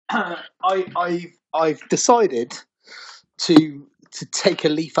I've decided to take a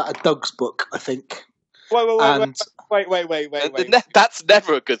leaf out of Doug's book, I think. Wait. That's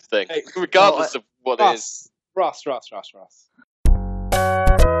never a good thing, regardless of what it is. Russ.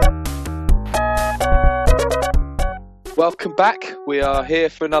 Welcome back. We are here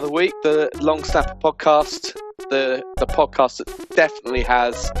for another week. The Long Snapper podcast, the podcast that definitely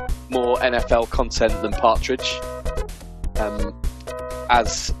has more NFL content than Partridge,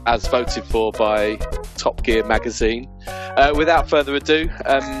 as voted for by Top Gear magazine. Without further ado,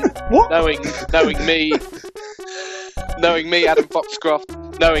 knowing me, Adam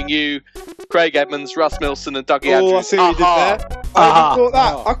Foxcroft, knowing you, Craig Edmonds, Russ Milson, and Dougie Andrews. Oh, I see what you did there. I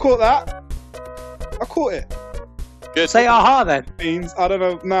caught that. I caught it. Good. Say aha then. Means I don't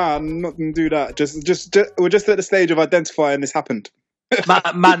know. Nah, I'm not gonna do that. Just we're just at the stage of identifying this happened.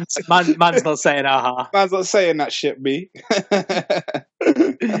 Man's not saying aha. Man's not saying that shit, me.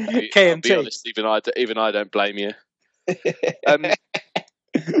 KMT. I'll be honest, even I don't blame you.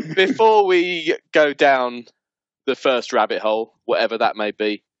 Before we go down the first rabbit hole, whatever that may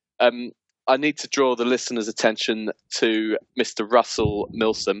be, I need to draw the listeners' attention to Mr. Russell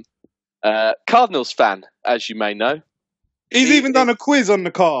Milsom, Cardinals fan, as you may know. He's even done a quiz on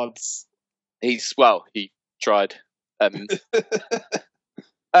the Cards. He tried.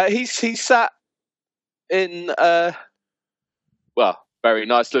 He sat in very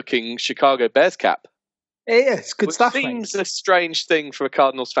nice looking Chicago Bears cap. Yeah, it's good stuff. Seems a strange thing for a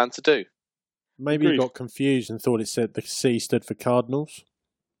Cardinals fan to do. Maybe he got confused and thought it said the C stood for Cardinals.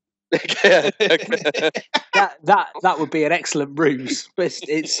 That would be an excellent ruse, but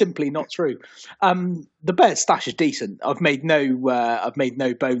it's simply not true. The Bears stash is decent. I've made no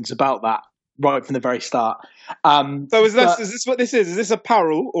bones about that right from the very start. So is this what this is? Is this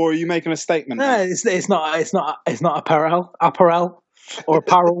apparel, or are you making a statement? No, it's not apparel or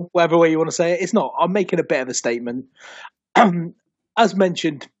apparel, whatever way you want to say it. It's not. I'm making a bit of a statement. As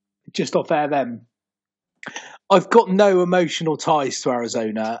mentioned just off air, then I've got no emotional ties to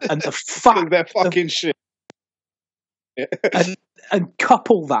Arizona, and the fact they're fucking shit. and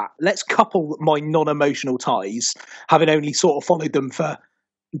couple that. Let's couple my non-emotional ties, having only sort of followed them for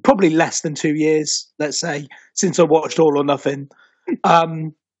probably less than 2 years, let's say, since I watched All or Nothing.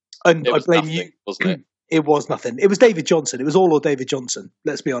 And I blame you, wasn't it? It was nothing. It was David Johnson. It was all or David Johnson.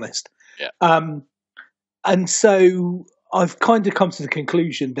 Let's be honest. Yeah. And so I've kind of come to the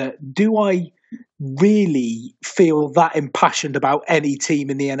conclusion that do I really feel that impassioned about any team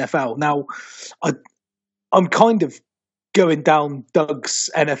in the NFL? Now, I'm kind of going down Doug's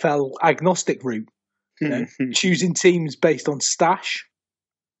NFL agnostic route, choosing teams based on stash,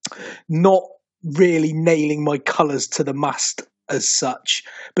 not really nailing my colours to the mast as such,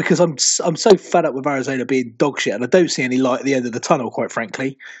 because I'm so fed up with Arizona being dog shit, and I don't see any light at the end of the tunnel, quite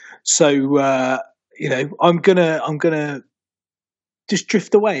frankly. So I'm gonna just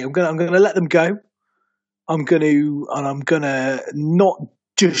drift away. I'm gonna let them go. I'm gonna not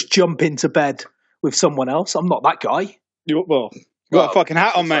just jump into bed with someone else. I'm not that guy. You got a fucking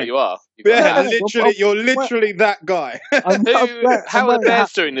hat on, mate. You are. You're literally that guy. How are the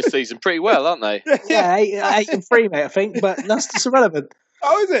Bears doing this season? Pretty well, aren't they? Yeah, 8-3, mate, I think, but that's just irrelevant.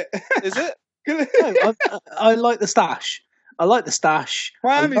 Oh, is it? Is it? No, I like the stash.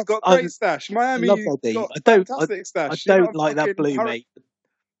 Miami's got great stash. Miami's got fantastic stash. I don't like that blue, mate.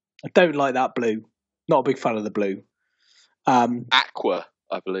 I don't like that blue. Not a big fan of the blue. Aqua,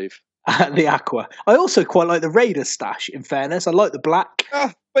 I believe. The aqua. I also quite like the Raiders stash, in fairness. I like the black.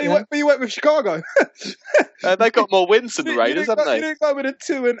 But you went with Chicago. They've got more wins than the Raiders, haven't they? You didn't go with the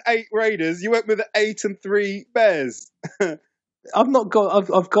 2-8 Raiders. You went with the 8-3 Bears. I've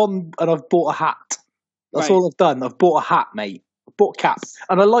gone and I've bought a hat. That's all I've done. I've bought a hat, mate. I've bought a cap.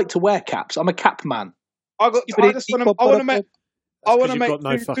 And I like to wear caps. I'm a cap man. I want to make You've got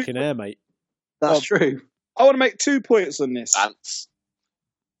no fucking hair, mate. That's true. I want to make 2 points on this. Ants.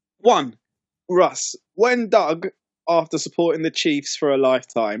 One, Russ, when Doug, after supporting the Chiefs for a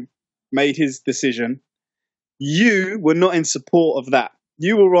lifetime, made his decision, you were not in support of that.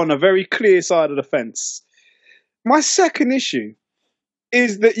 You were on a very clear side of the fence. My second issue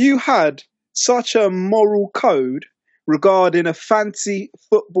is that you had such a moral code regarding a fancy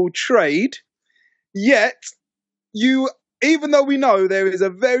football trade, yet you, even though we know there is a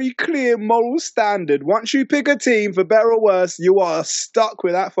very clear moral standard, once you pick a team, for better or worse, you are stuck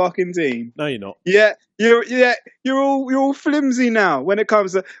with that fucking team. No, you're not. Yeah, you're all flimsy now. When it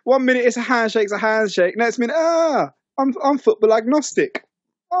comes to 1 minute, it's a handshake. Next minute, I'm football agnostic.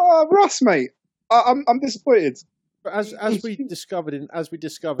 Russ, mate, I'm disappointed. But as we discovered in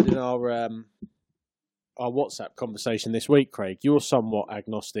our our WhatsApp conversation this week, Craig, you're somewhat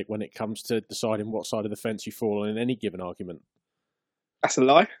agnostic when it comes to deciding what side of the fence you fall on in any given argument. That's a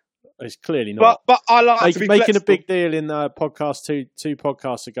lie. It's clearly not. But I like to be making flexible. a big deal in the podcast two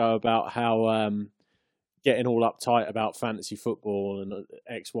podcasts ago about how getting all uptight about fantasy football and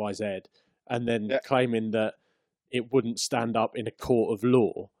X, Y, Z, and then claiming that it wouldn't stand up in a court of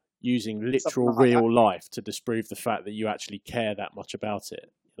law using literal real life to disprove the fact that you actually care that much about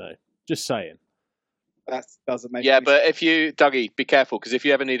it. You know, just saying. That doesn't make. Yeah, any but sense. if you, Dougie, be careful because if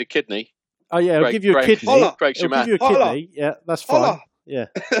you ever need a kidney, Oh yeah, I'll give you a kidney. Holla. Craig's your I'll give man. you a Holla. kidney. Yeah, that's fine. Holla. Yeah.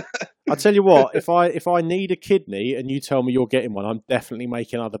 I'll tell you what, if I need a kidney and you tell me you're getting one, I'm definitely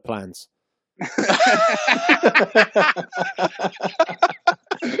making other plans.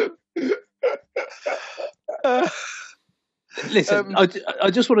 Listen, I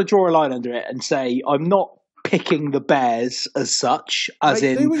just want to draw a line under it and say I'm not picking the Bears as such, as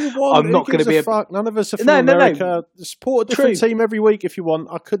Mate, do in what you want. I'm Who not going to gives be a fuck. None of us are from No. America. Support a different True. team every week if you want.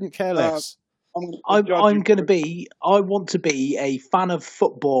 I couldn't care less. I'm going to be. I want to be a fan of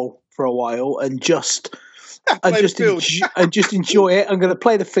football for a while and just enjoy it. I'm going to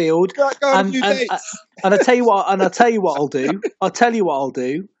play the field, and I tell you what. And I tell you what I'll do. I'll tell you what I'll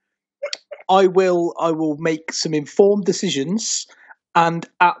do. I will make some informed decisions, and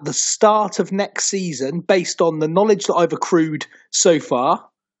at the start of next season, based on the knowledge that I've accrued so far,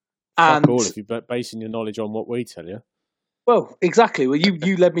 Fuck all if you're basing your knowledge on what we tell you. Well, exactly. Well,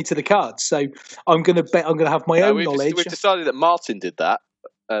 you led me to the cards, so I'm going to bet. I'm going to have my own knowledge. We've decided that Martin did that.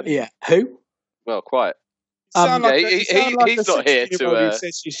 Yeah, who? Well, quiet. He's not here to.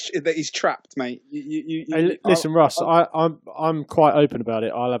 Says that he's trapped, mate. Hey, listen, Russ, I'm quite open about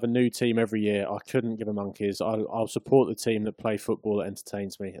it. I'll have a new team every year. I couldn't give a monkeys. I'll support the team that play football that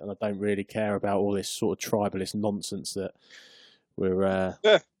entertains me, and I don't really care about all this sort of tribalist nonsense that we're.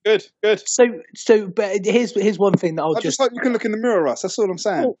 Yeah, good. So, but here's one thing that I just hope you can look in the mirror, Russ. That's all I'm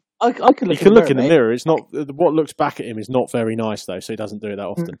saying. Well, I can look. You can look in the mirror. It's not what looks back at him is not very nice though, so he doesn't do it that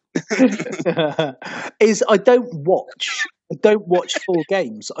often. I don't watch full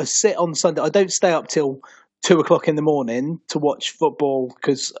games. I sit on Sunday. I don't stay up till 2:00 in the morning to watch football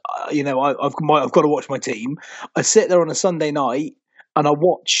because I've got to watch my team. I sit there on a Sunday night and I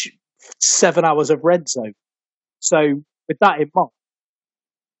watch 7 hours of Red Zone. So with that in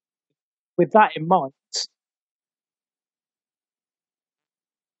mind.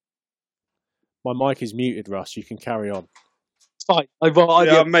 My mic is muted, Russ. You can carry on. It's fine.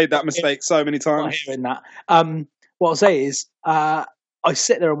 I've made that mistake so many times. Not hearing that. What I'll say is, I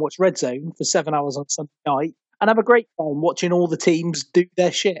sit there and watch Red Zone for 7 hours on Sunday night and have a great time watching all the teams do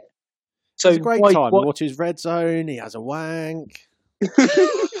their shit. So it's a great time. He watches Red Zone. He has a wank.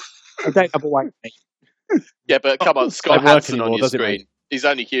 I don't have a wank, mate. Yeah, but come on, Scott Hansen on your screen. He's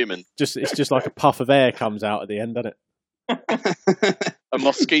only human. It's just like a puff of air comes out at the end, doesn't it? A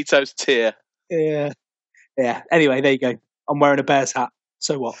mosquito's tear. Yeah. Anyway, there you go. I'm wearing a Bears hat.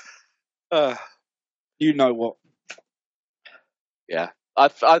 So what? You know what? Yeah.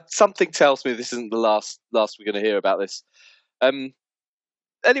 Something tells me this isn't the last we're going to hear about this.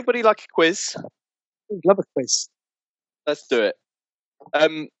 Anybody like a quiz? Love a quiz. Let's do it.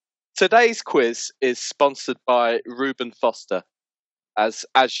 Today's quiz is sponsored by Reuben Foster. As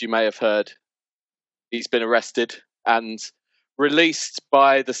you may have heard, he's been arrested and released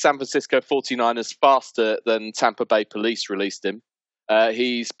by the San Francisco 49ers faster than Tampa Bay police released him.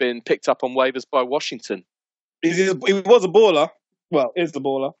 He's been picked up on waivers by Washington. He was a baller. Well, is the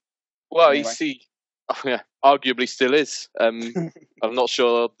baller. Well, anyway. he arguably still is. I'm not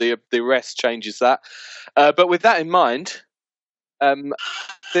sure the arrest changes that. But with that in mind,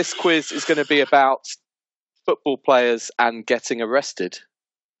 this quiz is going to be about football players and getting arrested.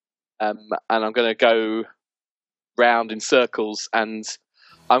 And I'm going to go round in circles and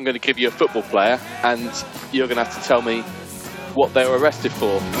I'm going to give you a football player and you're going to have to tell me what they were arrested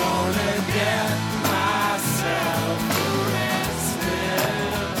for.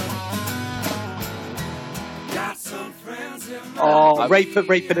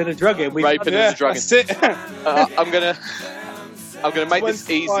 Raping and a drugging. Raping and a drugging. That's it. I'm gonna make this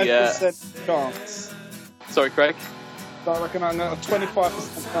easier. 25% chance. Sorry, Craig. So I reckon I'm got a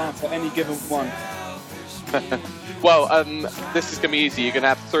 25% chance at any given one. Well, this is going to be easy. You're going to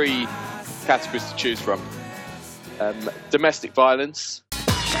have 3 categories to choose from. Domestic violence,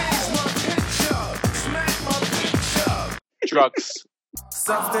 drugs,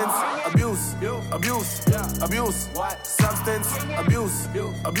 substance abuse, substance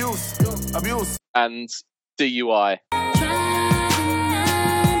abuse, and DUI.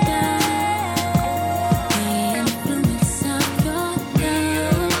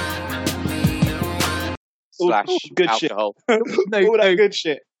 slash good alcohol. Shit. All that good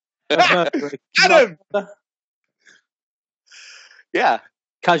shit. Adam! Yeah.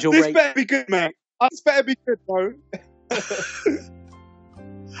 Casual This rape. better be good, mate. This better be good, bro.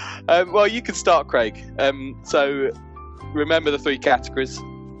 Well, you can start, Craig. So, remember the 3 categories.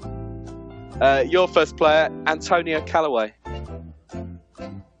 Your first player, Antonio Callaway.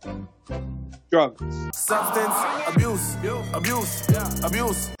 Drugs. Substance abuse. Abuse.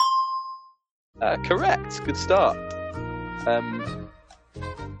 Correct. Good start.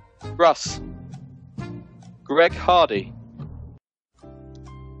 Russ. Greg Hardy.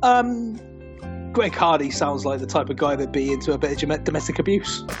 Greg Hardy sounds like the type of guy that'd be into a bit of domestic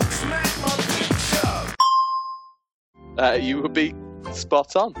abuse. You would be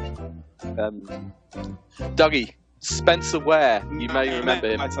spot on. Dougie. Spencer Ware. You may remember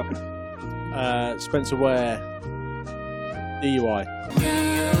him. Spencer Ware, DUI.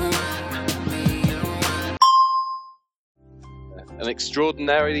 An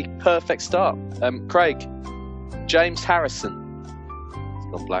extraordinarily perfect start. Craig. James Harrison. It's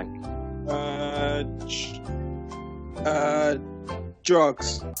gone blank.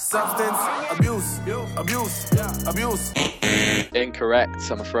 Drugs. Substance abuse.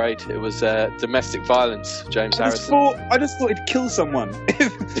 Incorrect, I'm afraid. It was domestic violence, James Harrison. I just thought he'd kill someone.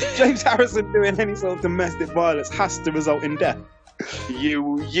 If James Harrison doing any sort of domestic violence has to result in death.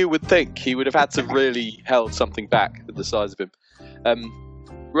 You would think he would have had to really held something back with the size of him.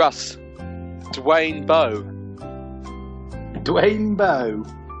 Russ. Dwayne Bowe. Dwayne Bowe.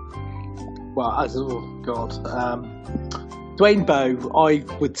 Well, Dwayne Bowe, I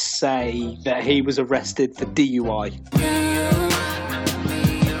would say that he was arrested for DUI.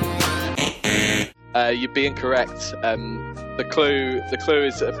 You'd be incorrect. The clue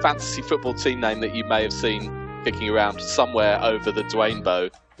is a fantasy football team name that you may have seen kicking around somewhere over the Dwayne Bowe.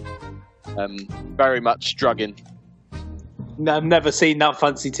 Very much drugging. No, I've never seen that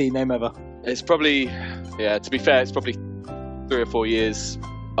fancy team name ever. It's probably, to be fair, it's probably 3 or 4 years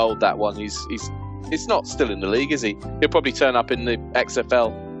old, that one. He's not still in the league, is he? He'll probably turn up in the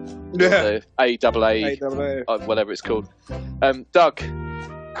XFL, the AAA, whatever it's called. Doug,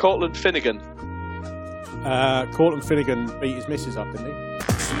 Cortland Finnegan. Cortland Finnegan beat his missus up, didn't he?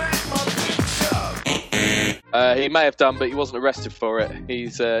 He may have done, but he wasn't arrested for it.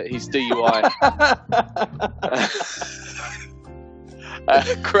 He's DUI.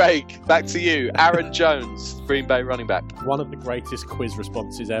 Craig, back to you. Aaron Jones, Green Bay running back. One of the greatest quiz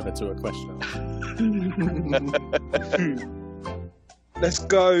responses ever to a question. Let's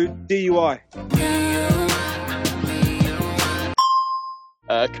go DUI.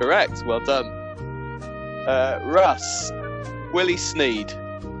 Correct. Well done. Russ, Willie Sneed.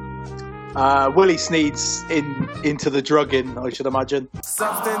 Willie Sneed's into the drugging, I should imagine.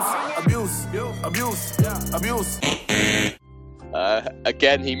 Substance abuse.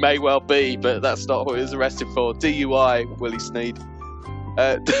 Again, he may well be, but that's not what he was arrested for. DUI, Willie Sneed.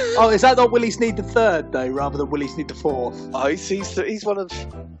 Is that not Willie Sneed the third, though, rather than Willie Sneed the fourth? Oh, he's one of.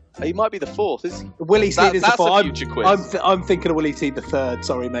 He might be the fourth, is he? Willie Sneed is the fourth. That's a future quiz. I'm thinking of Willie Sneed the third.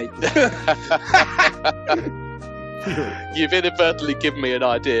 Sorry, mate. You've inadvertently given me an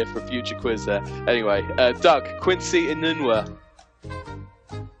idea for a future quiz there. Anyway, Doug, Quincy Enunwa.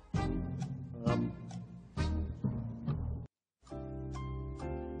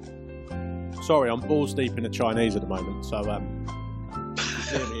 Sorry, I'm balls deep in the Chinese at the moment, so I'm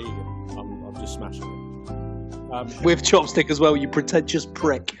just smashing it. With chopstick as well, you pretentious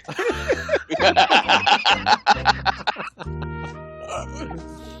prick. It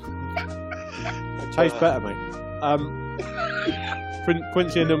tastes better, mate.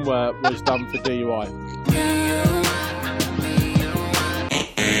 Quincy Enunwa was done for DUI.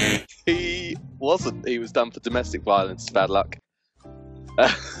 He wasn't. He was done for domestic violence. Bad luck.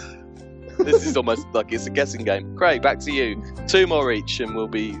 This is almost like it's a guessing game. Craig, back to you. 2 more each, and we'll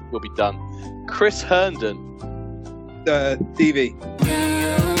be done. Chris Herndon. DV.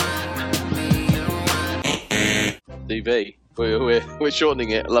 DV. We're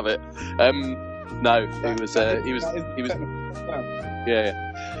shortening it. Love it. No, he was. Yeah.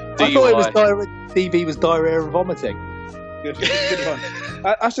 I thought it was DV was diarrhea and vomiting. Good one.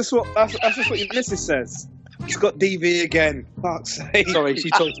 That's just what your missus says. He's got DV again. Fuck's sake. Sorry, she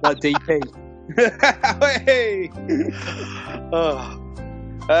talked about DP. Hey.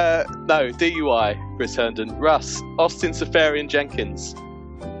 No, DUI, Chris Herndon. Russ, Austin Safarian Jenkins.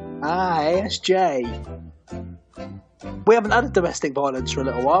 ASJ. We haven't had a domestic violence for a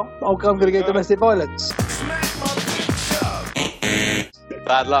little while. I'm going to go domestic violence.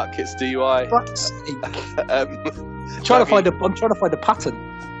 Bad luck, it's DUI. I'm trying to find a pattern.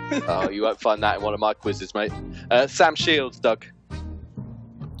 Oh, you won't find that in one of my quizzes, mate. Sam Shields, Doug.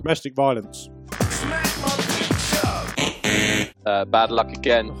 Domestic violence. Bad luck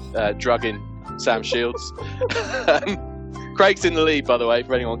again, drugging Sam Shields. Craig's in the lead, by the way,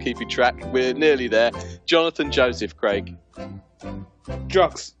 for anyone keeping track. We're nearly there. Jonathan Joseph, Craig.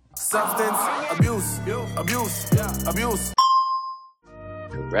 Drugs. Substance abuse. Abuse.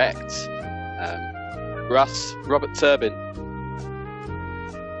 Correct. Russ, Robert Turbin.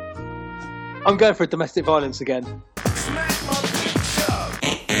 I'm going for domestic violence again.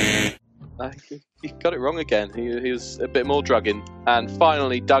 He got it wrong again. He was a bit more drugging. And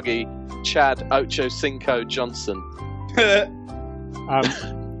finally, Dougie, Chad Ocho Cinco Johnson.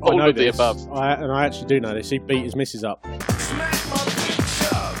 All of the above. I actually do know this. He beat his missus up.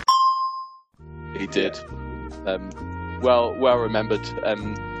 He did. Well remembered.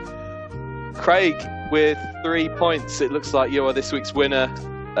 Craig with 3 points. It looks like you are this week's winner.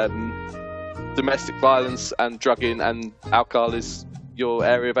 Domestic violence and drugging and alcohol is your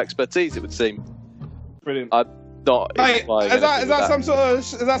area of expertise, it would seem. Brilliant. I'm not. Mate, implying is anything that with some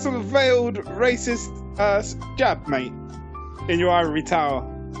sort of veiled racist jab, mate? In your ivory tower.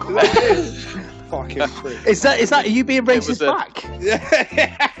 Is that what it is? Fucking prick. Is that are you being racist back?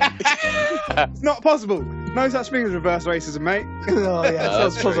 It's not possible. No such thing as reverse racism, mate. Oh yeah,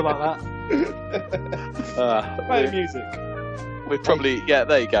 sounds puzzle like that. Play the music. We've probably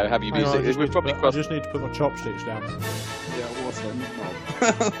there you go. Have your Hang on, music. We've probably I crossed. just need to put my chopsticks down. Yeah, awesome.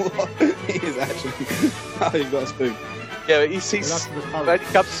 He is actually. Oh, you've got a spoon. Yeah, he's Well, that's for the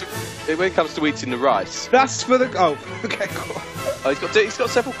curry. when it comes to eating the rice. That's for the. Oh, okay, cool. Oh, he's got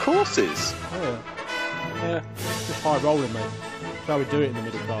several courses. Oh, yeah. Just high rolling, mate. That's how we do it in the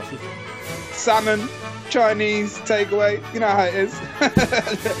middle classes. Salmon, Chinese, takeaway. You know how it is. That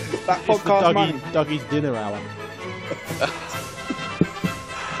It's the podcast money. Dougie's dinner hour.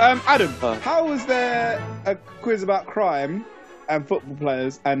 Adam, how was there a quiz about crime and football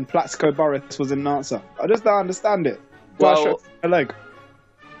players and Plaxico Burress was an answer? I just don't understand it. Well, a leg.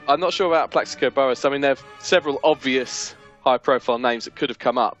 I'm not sure about Plaxico Burress. I mean, there are several obvious high-profile names that could have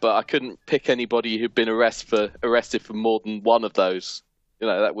come up, but I couldn't pick anybody who'd been arrested for more than one of those. You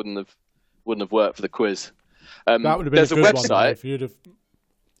know, that wouldn't have worked for the quiz. That would have been there's a good one, though, website. if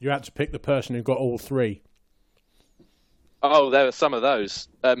you had to pick the person who got all three. Oh, there are some of those.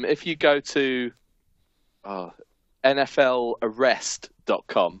 If you go to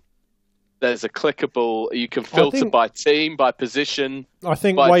NFLarrest.com, there's a clickable. You can filter by team, by position. I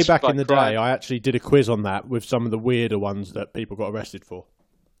think way back in the day, I actually did a quiz on that with some of the weirder ones that people got arrested for.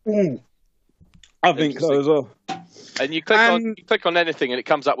 I think so as well. And you click on anything, and it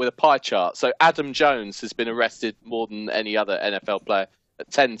comes up with a pie chart. So Adam Jones has been arrested more than any other NFL player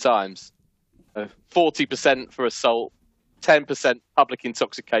at 10 times. 40% for assault, 10% public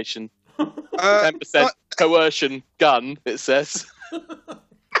intoxication, 10% coercion, gun. It says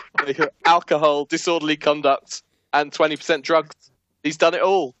alcohol, disorderly conduct, and 20% drugs. He's done it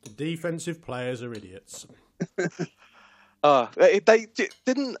all. Defensive players are idiots. They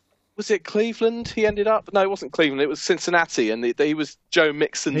didn't. Was it Cleveland? He ended up. No, it wasn't Cleveland. It was Cincinnati, and he was Joe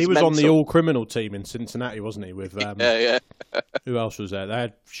Mixon's. He was mentor. on the all-criminal team in Cincinnati, wasn't he? With yeah. Who else was there? They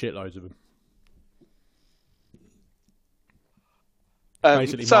had shitloads of them.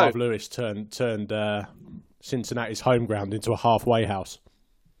 Basically, Marv Lewis turned Cincinnati's home ground into a halfway house.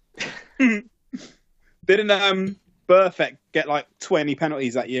 Didn't Burfict get like 20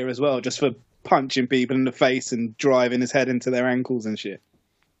 penalties that year as well, just for punching people in the face and driving his head into their ankles and shit?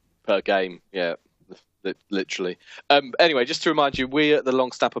 Per game, yeah, literally. Anyway, just to remind you, we at the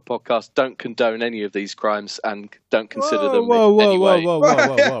Long Snapper Podcast don't condone any of these crimes and don't consider them in any way.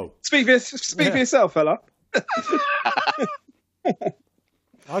 Whoa. Speak for yourself, fella.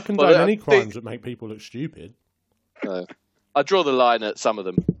 I condone any crimes that make people look stupid. I draw the line at some of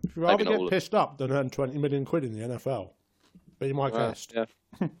them. If you'd rather get pissed up than earn 20 million quid in the NFL, be my guest. Yeah.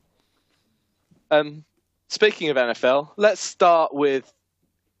 Speaking of NFL, let's start with.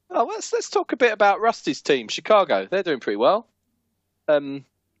 Let's talk a bit about Rusty's team, Chicago. They're doing pretty well.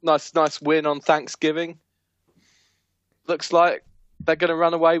 Nice win on Thanksgiving. Looks like they're going to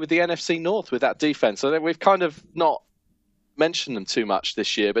run away with the NFC North with that defense. So we've kind of not mentioned them too much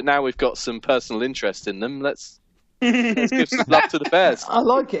this year, but now we've got some personal interest in them. Let's give some love to the Bears. I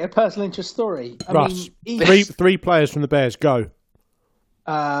like it, a personal interest story. Russ, three players from the Bears, go.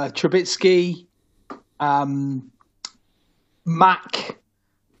 Trubisky, Mack,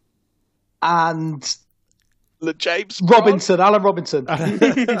 and James Robinson, Alan Robinson.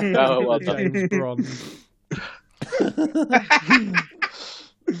 Oh, well done. James Bron.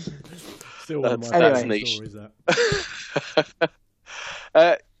 Still one of my that's favorite niche. stories,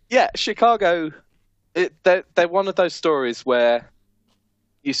 that. Yeah, Chicago. They're one of those stories where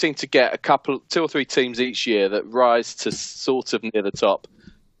you seem to get two or three teams each year that rise to sort of near the top,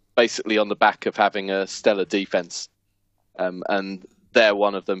 basically on the back of having a stellar defense, and they're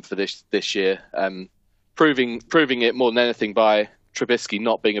one of them for this year, proving it more than anything by Trubisky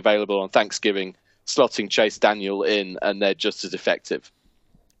not being available on Thanksgiving, slotting Chase Daniel in, and they're just as effective.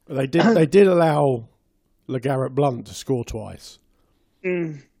 They did allow LeGarrette Blount to score twice.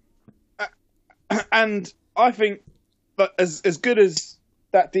 And I think that as good as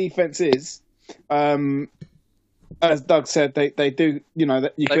that defense is, as Doug said, they do,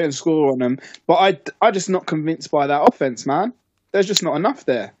 that you can score on them. But I'm just not convinced by that offense, man. There's just not enough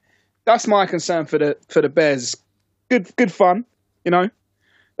there. That's my concern for the Bears. Good fun,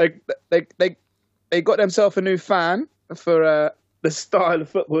 They got themselves a new fan for the style of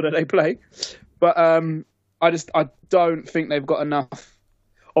football that they play, but I don't think they've got enough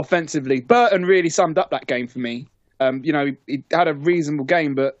offensively. Burton really summed up that game for me. He had a reasonable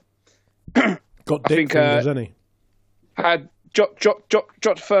game, but got dick fingers, didn't he? Had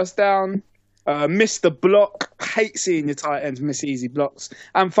dropped first down, missed the block. Hate seeing your tight ends miss easy blocks,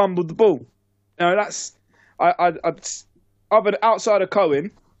 and fumbled the ball. That's other outside of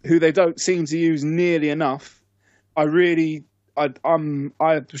Cohen, who they don't seem to use nearly enough. I worry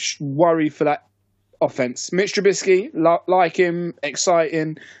for that offense. Mitch Trubisky, like him,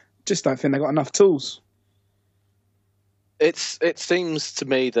 exciting. Just don't think they got enough tools. It seems to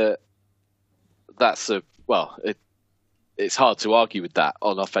me it's hard to argue with that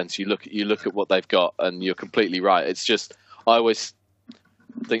on offense. You look at what they've got, and you're completely right. It's just I always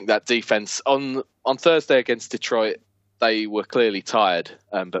think that defense on Thursday against Detroit, they were clearly tired,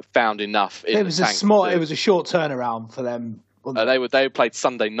 but found enough. It was a short turnaround for them. They played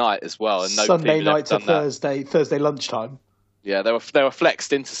Sunday night as well, and Sunday night to Thursday lunchtime. Yeah, they were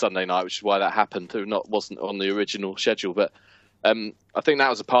flexed into Sunday night, which is why that happened. It wasn't on the original schedule, but I think that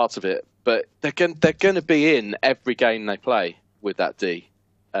was a part of it. But they're going to be in every game they play with that D,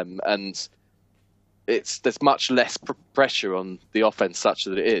 and there's much less pressure on the offense, such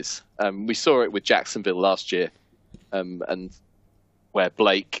that it is. We saw it with Jacksonville last year, and where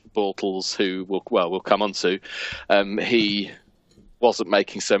Blake Bortles, who we'll come on to, he wasn't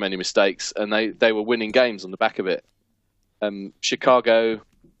making so many mistakes, and they were winning games on the back of it. Chicago,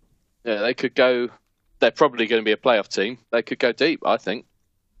 they could go. They're probably going to be a playoff team. They could go deep, I think.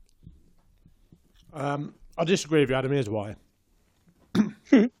 I disagree with you, Adam. Here's why.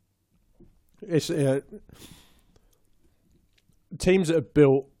 It's teams that are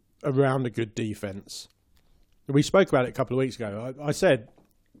built around a good defense. We spoke about it a couple of weeks ago. I said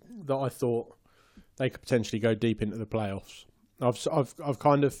that I thought they could potentially go deep into the playoffs. I've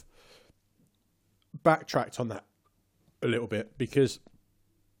kind of backtracked on that a little bit because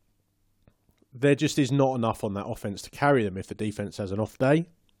there just is not enough on that offense to carry them if the defense has an off day.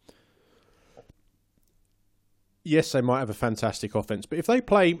 Yes, they might have a fantastic offense, but if they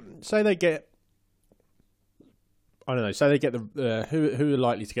play, say they get, I don't know, say they get who are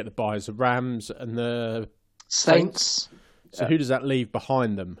likely to get the buys, the Rams and the Saints. So who does that leave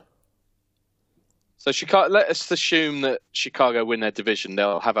behind them? So let us assume that Chicago win their division.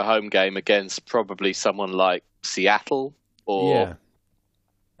 They'll have a home game against probably someone like Seattle or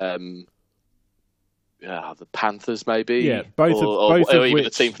the Panthers, maybe. Yeah, or even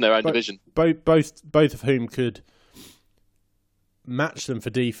a team from their own division. Both of whom could match them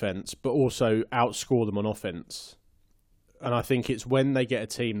for defense, but also outscore them on offense. And I think it's when they get a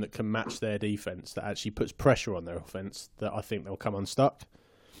team that can match their defense that actually puts pressure on their offense that I think they'll come unstuck.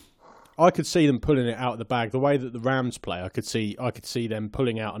 I could see them pulling it out of the bag. The way that the Rams play, I could see them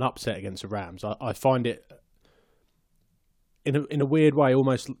pulling out an upset against the Rams. I find it in a weird way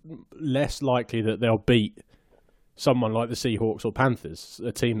almost less likely that they'll beat someone like the Seahawks or Panthers,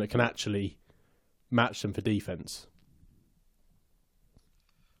 a team that can actually match them for defense.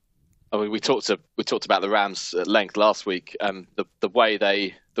 I mean, we talked about the Rams at length last week. The way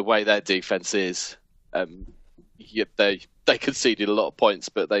their defense is, they conceded a lot of points,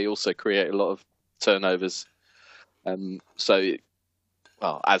 but they also create a lot of turnovers. As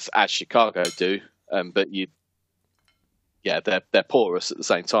Chicago do, but they're porous at the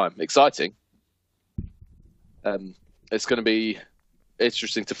same time. Exciting. It's going to be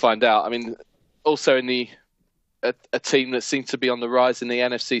interesting to find out. I mean, also in a team that seemed to be on the rise in the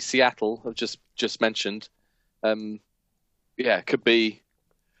NFC, Seattle, I've just mentioned. It could be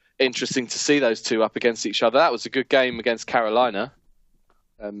interesting to see those two up against each other. That was a good game against Carolina.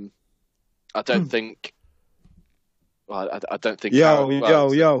 I don't think. Well, I don't think.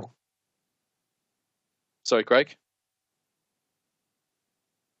 Yo. Sorry, Craig.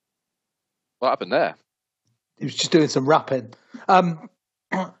 What happened there? He was just doing some rapping.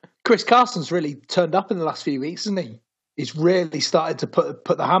 Chris Carson's really turned up in the last few weeks, hasn't he? He's really started to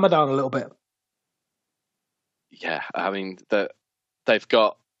put the hammer down a little bit. Yeah, I mean they've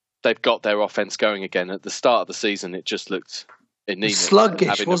got their offense going again. At the start of the season, it just looked anemic,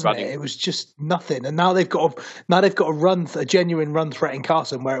 sluggish, wasn't it? It was just nothing. And now they've got a genuine run threat in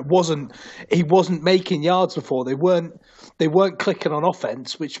Carson, where he wasn't making yards before. They weren't clicking on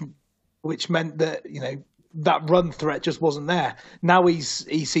offense, which meant that that run threat just wasn't there. Now he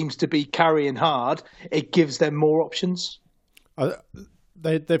seems to be carrying hard. It gives them more options.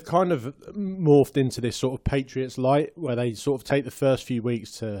 They've kind of morphed into this sort of Patriots light, where they sort of take the first few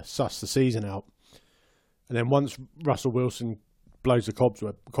weeks to suss the season out, and then once Russell Wilson blows the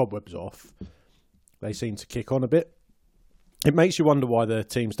cobwebs off, they seem to kick on a bit. It makes you wonder why the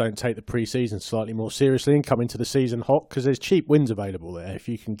teams don't take the pre-season slightly more seriously and come into the season hot, because there's cheap wins available there if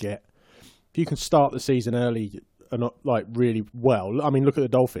you can start the season early and not really well. I mean, look at the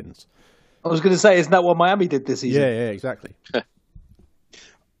Dolphins. I was going to say, isn't that what Miami did this season? Yeah, exactly.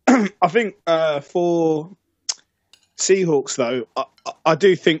 I think for Seahawks, though, I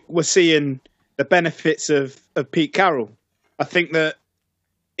do think we're seeing the benefits of Pete Carroll. I think that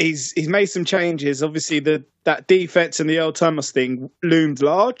he's made some changes. Obviously, that defense and the Earl Thomas thing loomed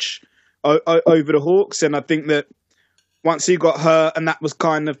large over the Hawks, and I think that once he got hurt and that was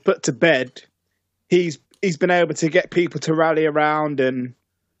kind of put to bed, he's been able to get people to rally around. And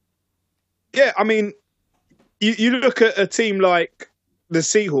yeah, I mean, you look at a team like the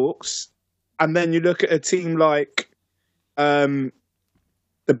Seahawks, and then you look at a team like the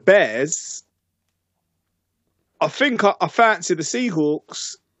Bears. I think I fancy the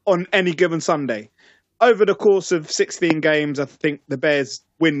Seahawks on any given Sunday. Over the course of 16 games, I think the Bears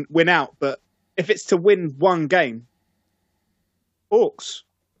win out. But if it's to win one game, Hawks.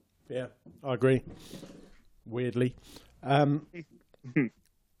 Yeah, I agree. Weirdly. I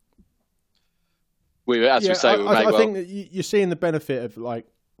think that you're seeing the benefit of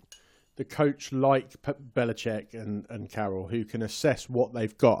the coach like Belichick and Carroll, who can assess what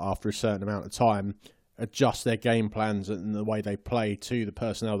they've got after a certain amount of time, adjust their game plans and the way they play to the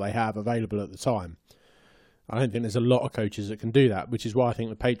personnel they have available at the time. I don't think there's a lot of coaches that can do that, which is why I think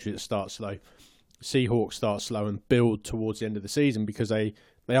the Patriots start slow, Seahawks start slow and build towards the end of the season, because they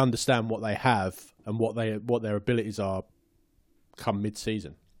understand what they have and what their abilities are come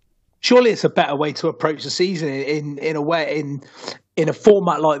mid-season. Surely it's a better way to approach the season in a way, in a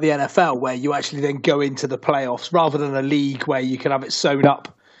format like the NFL, where you actually then go into the playoffs rather than a league where you can have it sewn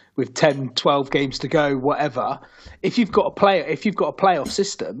up with 10, 12 games to go, whatever. If you've got a playoff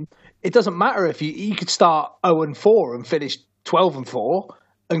system, it doesn't matter if you could start 0-4 and finish 12-4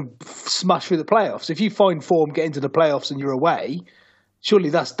 and smash through the playoffs. If you find form, get into the playoffs and you're away, surely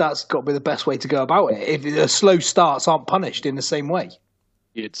that's got to be the best way to go about it. If the slow starts aren't punished in the same way.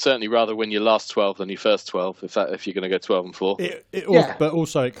 You'd certainly rather win your last 12 than your first 12 if you're going to go 12-4. But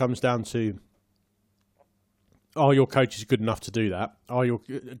also it comes down to, are your coaches good enough to do that?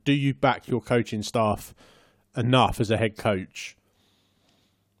 Do you back your coaching staff enough as a head coach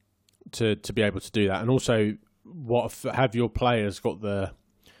to be able to do that? And also, have your players got the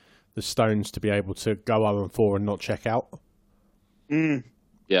stones to be able to go 0-4 and not check out?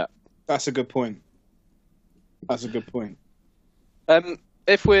 Yeah, that's a good point.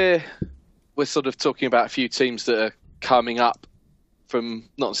 If we're sort of talking about a few teams that are coming up from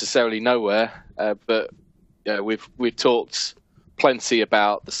not necessarily nowhere, but we've talked plenty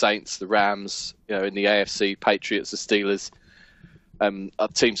about the Saints, the Rams, in the AFC, Patriots, the Steelers, are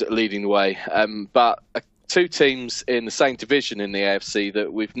teams that are leading the way. But two teams in the same division in the AFC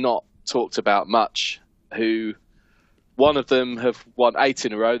that we've not talked about much, who one of them have won 8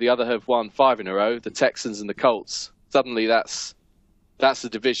 in a row, the other have won 5 in a row, the Texans and the Colts. Suddenly that's the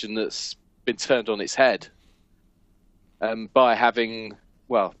division that's been turned on its head by having,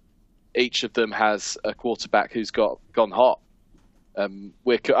 each of them has a quarterback who's gone hot. I'm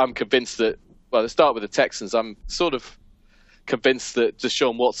convinced that, let's start with the Texans. I'm sort of convinced that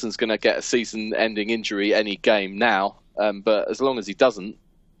Deshaun Watson's going to get a season-ending injury any game now, but as long as he doesn't,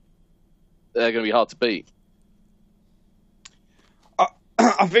 they're going to be hard to beat.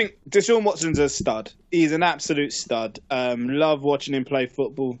 I think Deshaun Watson's a stud. He's an absolute stud. Love watching him play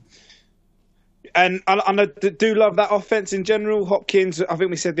football. And I do love that offense in general. Hopkins, I think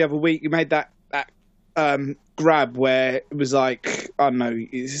we said the other week, he made that grab where it was like, I don't know,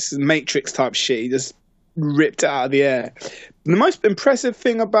 it's Matrix type shit. He just ripped it out of the air. The most impressive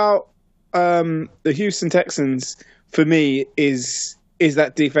thing about the Houston Texans for me is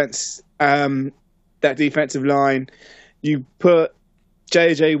that defense, that defensive line. You put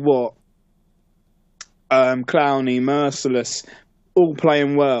JJ Watt Clowney, Merciless, all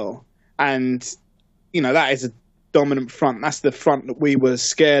playing well, and that is a dominant front. That's the front that we were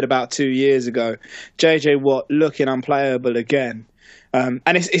scared about 2 years ago. JJ Watt looking unplayable again, and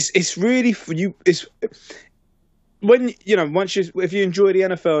it's really for you. It's when if you enjoy the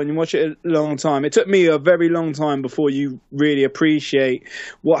NFL and you watch it a long time. It took me a very long time before you really appreciate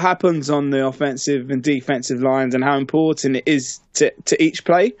what happens on the offensive and defensive lines and how important it is to each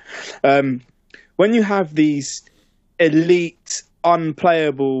play. When you have these elite,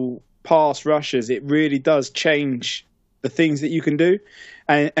 unplayable pass rushers, it really does change the things that you can do.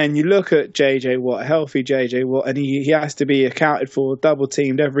 And you look at JJ Watt, healthy JJ Watt, and he has to be accounted for, double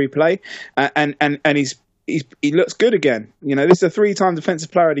teamed every play, and he looks good again. This is a 3-time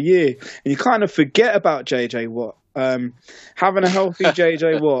Defensive Player of the Year, and you kind of forget about JJ Watt. Having a healthy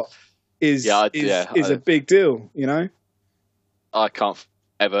JJ Watt is a big deal. I can't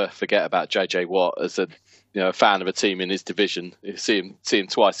ever forget about JJ Watt as a fan of a team in his division. You see him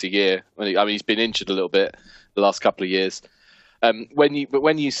twice a year. He's been injured a little bit the last couple of years. When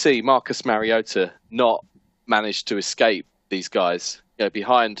you see Marcus Mariota not manage to escape these guys,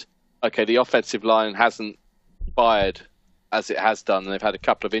 behind, the offensive line hasn't fired as it has done, and they've had a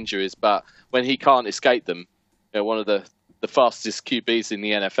couple of injuries, but when he can't escape them, one of the fastest QBs in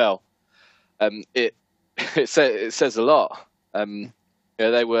the NFL, it says a lot.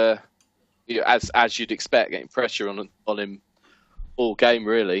 They were, as you'd expect, getting pressure on him all game.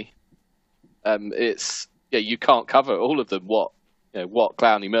 Really, you can't cover all of them. What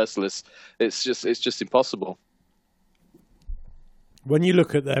Clowney, Merciless, it's just impossible. When you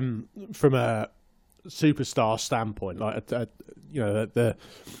look at them from a superstar standpoint, like the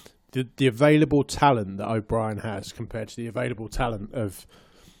available talent that O'Brien has compared to the available talent of,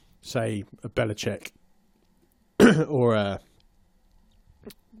 say, a Belichick or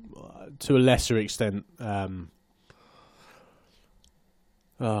to a lesser extent, the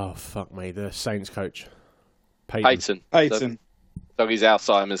Saints coach, Peyton. Doggy's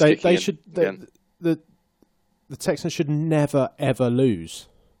Alzheimer's. The Texans should never ever lose.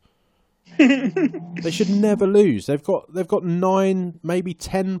 They should never lose. They've got 9, maybe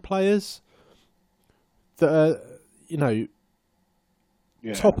 10 players that are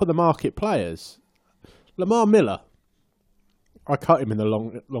top of the market players. Lamar Miller, I cut him in the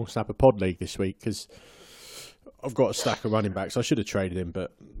long snapper pod league this week because I've got a stack of running backs. I should have traded him,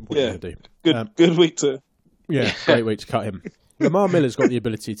 but what are you going to do? Good week to. Yeah, great week to cut him. Lamar Miller's got the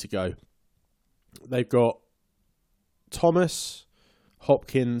ability to go. They've got Thomas,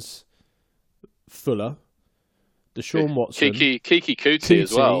 Hopkins, Fuller, Deshaun Watson, Kiki Kuti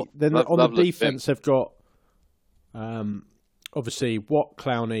as well. Then on the defense, they've got obviously Watt,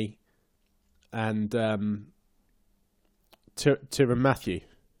 Clowney, and Tyrann Mathieu.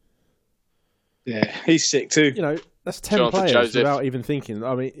 Yeah, he's sick too. That's 10 Jonathan players Joseph. without even thinking.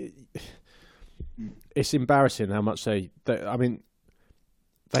 I mean, it's embarrassing how much they But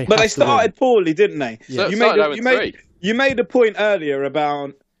they started poorly, didn't they? Yeah. You made a point earlier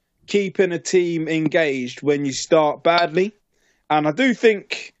about keeping a team engaged when you start badly, and I do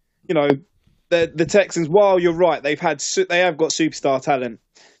think the Texans. While you're right, they have got superstar talent.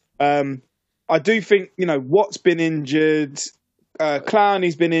 I do think Watt's been injured,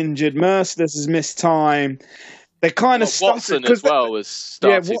 Clowney's been injured, Merciless has missed time. They kind of Watson as well was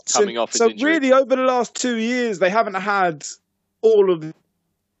started coming off his injury. So really, over the last 2 years, they haven't had all of.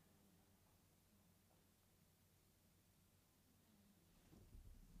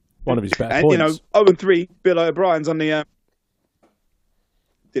 One of his better points. 0-3, Bill O'Brien's on the.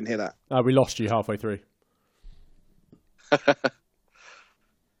 Didn't hear that. We lost you halfway through.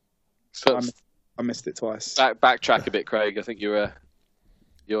 I missed it twice. Backtrack a bit, Craig. I think your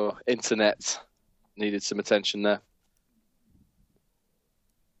internet needed some attention there.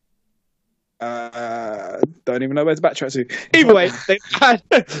 Don't even know where to backtrack to. Either way,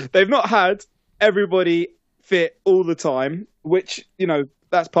 they've not had everybody fit all the time, which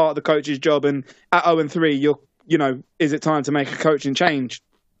that's part of the coach's job. And at 0-3, is it time to make a coaching change?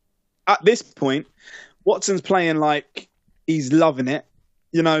 At this point, Watson's playing like he's loving it.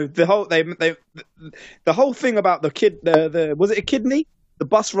 The whole thing about the kid, was it a kidney? The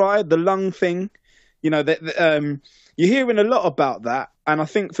bus ride, the lung thing. You're hearing a lot about that. And I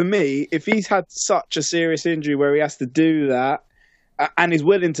think for me, if he's had such a serious injury where he has to do that and is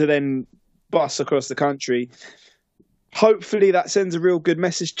willing to then bus across the country, hopefully that sends a real good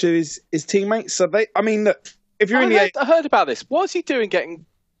message to his teammates. So look, if you're I heard about this. What's he doing getting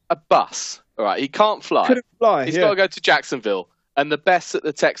a bus? All right, he can't fly. Couldn't fly. He's got to go to Jacksonville. And the best that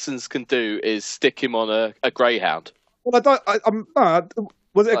the Texans can do is stick him on a Greyhound. Well,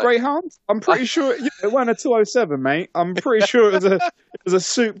 Was it a Greyhound? I'm pretty sure it wasn't a 207, mate. I'm pretty sure it was a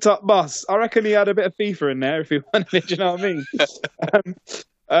souped up bus. I reckon he had a bit of FIFA in there if he wanted it. Do you know what I mean?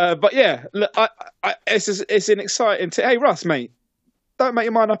 But yeah, look, it's an exciting. Hey, Russ, mate, don't make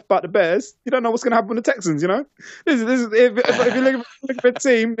your mind up about the Bears. You don't know what's going to happen with the Texans. You know, if you're looking for a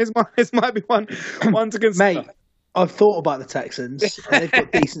team, this might be one to consider. Mate, I've thought about the Texans. They've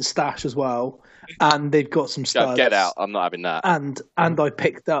got decent stash as well, and they've got some studs. Get out! I'm not having that. And I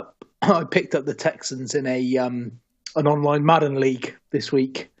picked up the Texans in an online Madden league this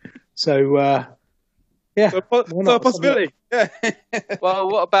week. So yeah, so a possibility. Yeah. Well,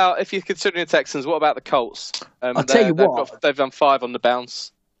 what about if you're considering the Texans? What about the Colts? I'll tell you what, they've done 5 on the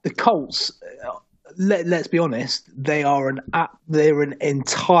bounce. The Colts. Let's be honest. They're an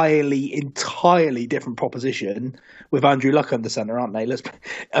entirely different proposition with Andrew Luck under centre, aren't they?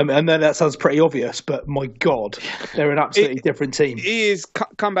 And then that sounds pretty obvious, but my God, they're an absolutely different team. He is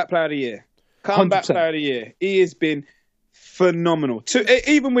comeback player of the year. Comeback 100%. Player of the year. He has been phenomenal.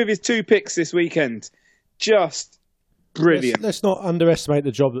 Even with his 2 picks this weekend, just brilliant. Let's not underestimate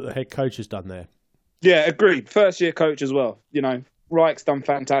the job that the head coach has done there. Yeah, agreed. First year coach as well. You know, Reich's done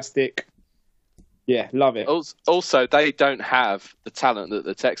fantastic. Yeah, love it. Also, they don't have the talent that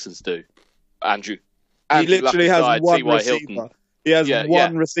the Texans do. Andrew he literally has one receiver. Hilton. He has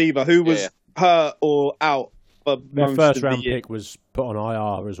one receiver who was hurt or out. Their first round pick was put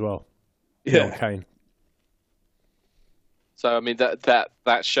on IR as well. Yeah, Kane. So I mean that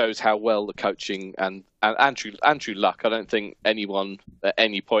shows how well the coaching and Andrew Luck. I don't think anyone at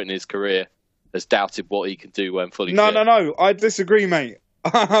any point in his career has doubted what he can do when fully fit. No. I disagree, mate.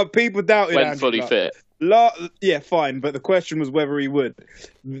 People doubted when Andrew fully Luck. fit. Yeah, fine, but the question was whether he would.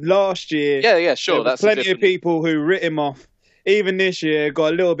 Last year, yeah, sure. There were plenty of people who writ him off. Even this year,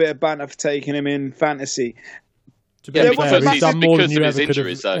 got a little bit of banter for taking him in fantasy. To be fair, he's done more than you ever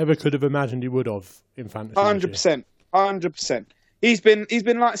could have imagined he would have in fantasy. 100%. He's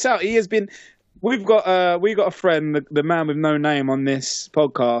been lights out. He has been. We got a friend, the man with no name, on this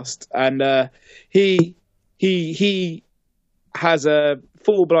podcast, and he has a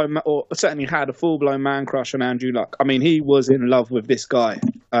full-blown, or certainly had a full-blown man crush on Andrew Luck. I mean, he was in love with this guy,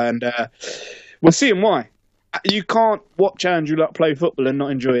 and we're seeing why. You can't watch Andrew Luck play football and not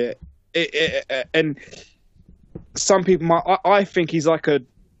enjoy it. And some people might. I think he's like a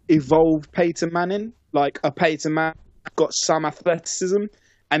evolved Peyton Manning, like a Peyton Manning got some athleticism,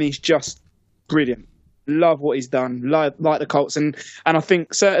 and he's just brilliant. Love what he's done. Like the Colts, and I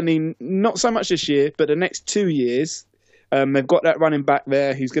think certainly not so much this year, but the next 2 years. They've got that running back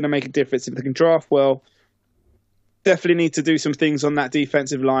there who's going to make a difference. If they can draft well, definitely need to do some things on that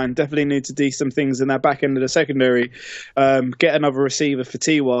defensive line. Definitely need to do some things in that back end of the secondary. Get another receiver for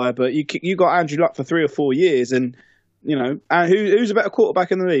TY. But you got Andrew Luck for 3 or 4 years, and you know, and who's a better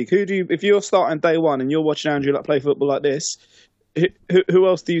quarterback in the league? If you're starting day one and you're watching Andrew Luck play football like this, who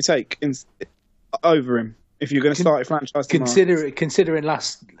else do you take over him? If you're going to start a franchise tomorrow. Considering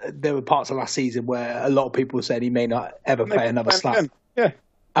there were parts of last season where a lot of people said he may not ever play another snap. Yeah.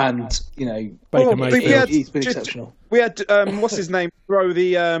 And, you know, he's been exceptional. We had, what's his name, throw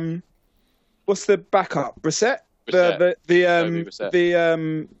the, what's the backup? Brissett? The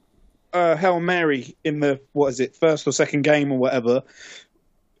Hail Mary in the, first or second game or whatever.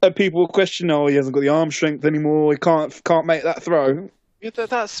 And people question, he hasn't got the arm strength anymore, he can't make that throw. Yeah,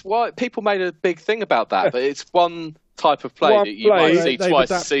 that's why people made a big thing about that, but it's one type of play that you might see twice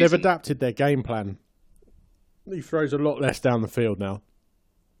a season. They've adapted their game plan. He throws a lot less down the field now.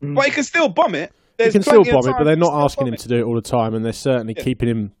 But he can still bomb it. He can still bomb it, but they're not asking him to do it all the time, and they're certainly keeping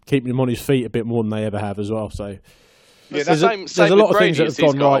him on his feet a bit more than they ever have as well. So there's a lot of things that have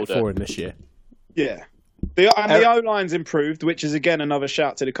gone right for him this year. Yeah. The O-line's improved, which is, again, another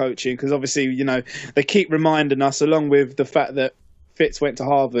shout to the coaching, because obviously, you know, they keep reminding us, along with the fact that Fitz went to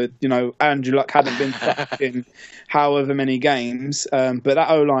Harvard, you know, Andrew Luck hadn't been back in however many games, but that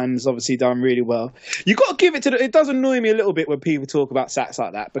O-line's obviously done really well. You got to give it to it does annoy me a little bit when people talk about sacks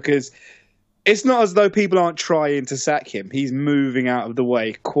like that, because it's not as though people aren't trying to sack him. He's moving out of the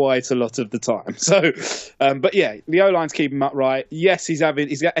way quite a lot of the time. So, but yeah, the O-line's keeping him upright. Yes, he's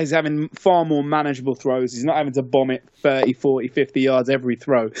having far more manageable throws. He's not having to bomb it 30, 40, 50 yards every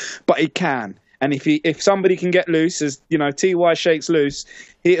throw, but he can. And if somebody can get loose, as you know, TY shakes loose,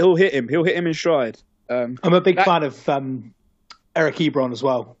 he'll hit him. He'll hit him in stride. I'm a big fan of Eric Ebron as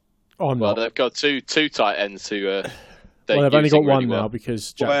well. Well, they've got two tight ends who. They've only got one now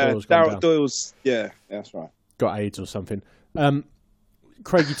because Jack Doyle's gone down. Doyle's, yeah, that's right. Got AIDS or something.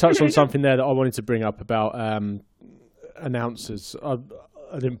 Craig, you touched on something there that I wanted to bring up about announcers. I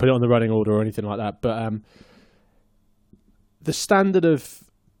didn't put it on the running order or anything like that, but the standard of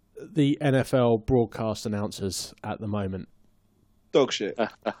the NFL broadcast announcers at the moment, Dog shit.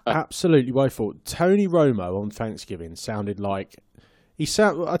 absolutely woeful. Tony Romo on Thanksgiving sounded like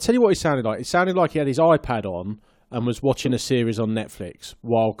I tell you what he sounded like. It sounded like he had his iPad on and was watching a series on Netflix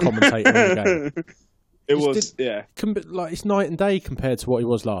while commentating on the game. It's night and day compared to what he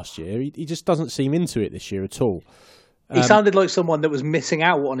was last year. He just doesn't seem into it this year at all. He sounded like someone that was missing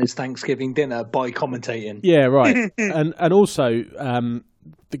out on his Thanksgiving dinner by commentating. Yeah, right. and also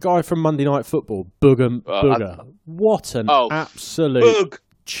the guy from Monday Night Football, Booger. What an absolute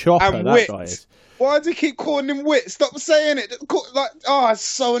chopper that guy is. Why do you keep calling him Wit? Stop saying it. It's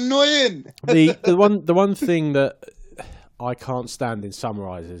so annoying. The one thing that I can't stand in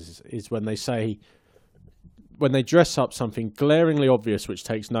summarizes is when they dress up something glaringly obvious which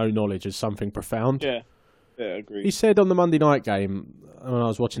takes no knowledge as something profound. Yeah, I agree. He said on the Monday night game when I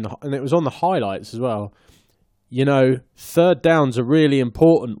was watching and it was on the highlights as well. Third downs are really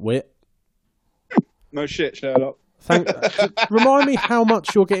important, Wit. No shit, Sherlock. Remind me how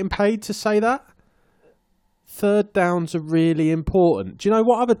much you're getting paid to say that? Third downs are really important. Do you know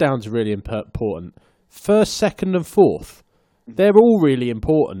what other downs are really important? First, second, and fourth. They're all really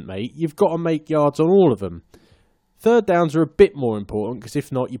important, mate. You've got to make yards on all of them. Third downs are a bit more important because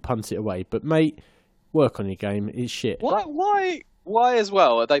if not, you punt it away. But, mate, work on your game. It's shit. Why as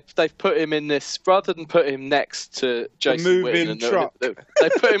well? They've put him in this rather than put him next to Jason Witten. They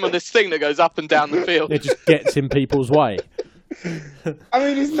put him on this thing that goes up and down the field. It just gets in people's way. I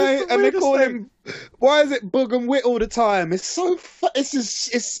mean, his name, and they call him. Why is it Boog and Wit all the time? It's so.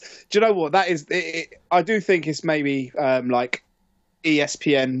 It's. Do you know what that is? I do think it's maybe like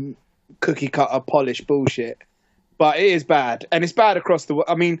ESPN cookie cutter polished bullshit, but it is bad, and it's bad across the.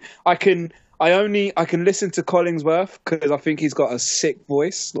 I mean, I can listen to Collinsworth because I think he's got a sick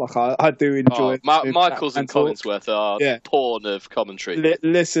voice. Like I do enjoy. Michaels and Collinsworth are porn of commentary.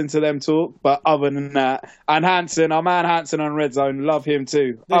 Listen to them talk, but other than that, and Hansen, our man Hansen on Red Zone, love him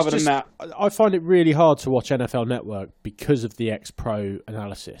too. Than that, I find it really hard to watch NFL Network because of the ex-pro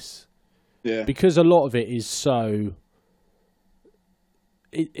analysis. Yeah, because a lot of it is so.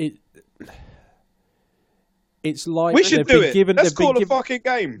 It's like we should do it. Let's call a fucking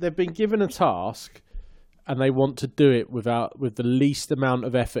game. They've been given a task, and they want to do it with the least amount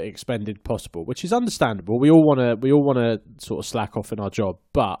of effort expended possible, which is understandable. We all want to sort of slack off in our job,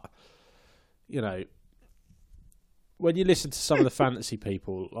 but when you listen to some of the fantasy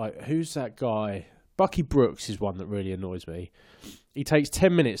people, like who's that guy? Bucky Brooks is one that really annoys me. He takes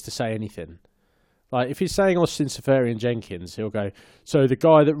 10 minutes to say anything. Like, if he's saying Austin Seferian-Jenkins, he'll go, so the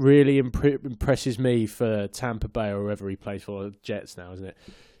guy that really impresses me for Tampa Bay or wherever he plays for, the Jets now, isn't it,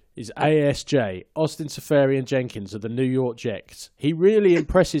 is ASJ, Austin Seferian-Jenkins of the New York Jets. He really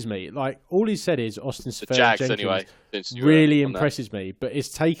impresses me. Like, all he said is Austin Seferian-Jenkins really impresses me, but it's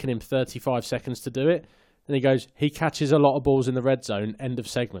taken him 35 seconds to do it. And he goes, he catches a lot of balls in the red zone, end of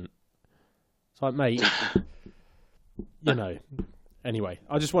segment. It's like, mate, Anyway,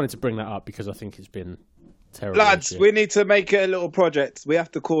 I just wanted to bring that up because I think it's been terrible. Lads, we need to make it a little project. We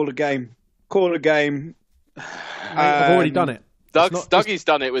have to call a game. I've already done it. Dougie's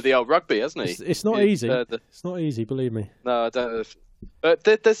done it with the old rugby, hasn't he? It's not easy. It's not easy, believe me. No, I don't. But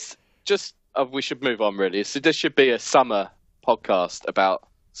there's just we should move on really. So this should be a summer podcast about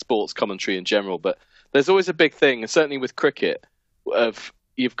sports commentary in general. But there's always a big thing, certainly with cricket, of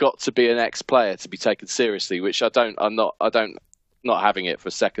you've got to be an ex-player to be taken seriously, which I'm not having it for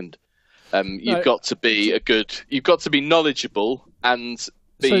a second. You've got to be you've got to be knowledgeable and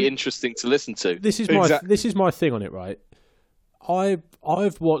be interesting to listen to. This is my thing on it, right?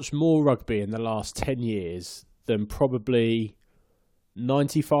 I've watched more rugby in the last 10 years than probably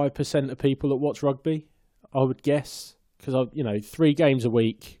 95% of people that watch rugby, I would guess, because I've 3 games a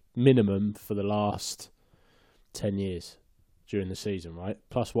week minimum for the last 10 years during the season, right?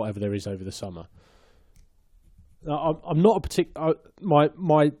 Plus whatever there is over the summer. I'm not a particular.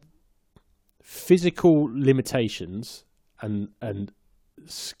 My physical limitations and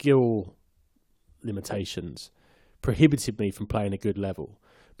skill limitations prohibited me from playing a good level,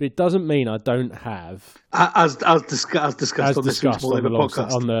 but it doesn't mean I don't have as discussed on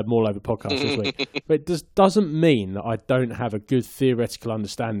the More Over podcast this week. But it doesn't mean that I don't have a good theoretical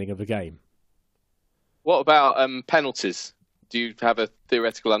understanding of the game. What about penalties? Do you have a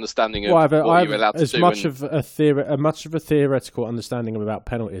theoretical understanding of what you're allowed to do? As much of a theoretical understanding about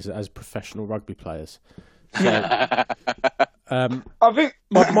penalties as professional rugby players. So, I think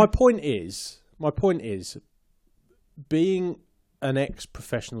my point is, being an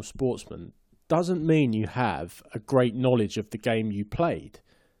ex-professional sportsman doesn't mean you have a great knowledge of the game you played.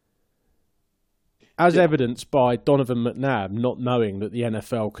 as evidenced by Donovan McNabb not knowing that the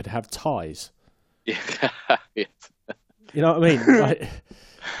NFL could have ties. Yeah. Yes. You know what I mean? Like,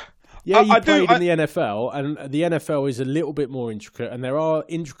 yeah, you played in the NFL, and the NFL is a little bit more intricate, and there are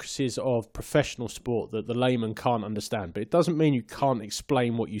intricacies of professional sport that the layman can't understand, but it doesn't mean you can't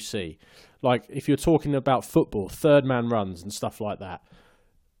explain what you see. Like, if you're talking about football, third man runs and stuff like that,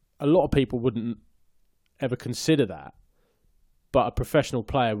 a lot of people wouldn't ever consider that, but a professional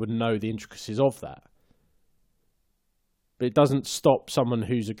player would know the intricacies of that. But it doesn't stop someone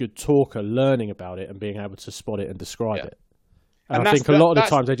who's a good talker learning about it and being able to spot it and describe it. And I think a lot of the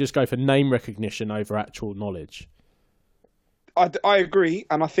times they just go for name recognition over actual knowledge. I agree,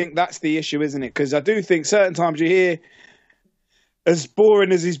 and I think that's the issue, isn't it? Because I do think certain times you hear, as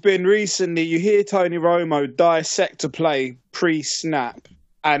boring as he's been recently, you hear Tony Romo dissect a play pre-snap,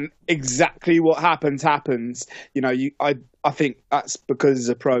 and exactly what happens. You know, I think that's because he's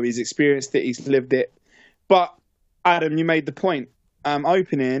a pro. He's experienced it. He's lived it. But Adam, you made the point.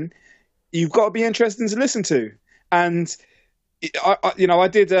 Opening, you've got to be interesting to listen to, and I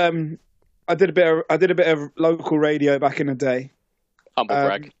did a bit of local radio back in the day. Humble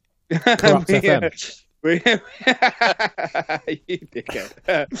brag. Corrupt FM. You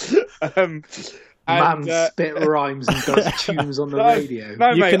dickhead. Man spit rhymes and does tunes on the radio.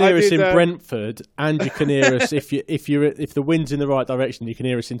 No, you can hear us in Brentford, and you can hear us if the wind's in the right direction. You can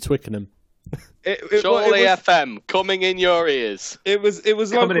hear us in Twickenham. Surely FM coming in your ears. It was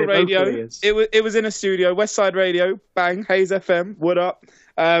local radio. It was in a studio, Westside Radio, bang, Hayes FM, what up?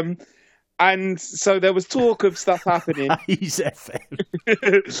 And so there was talk of stuff happening. Hayes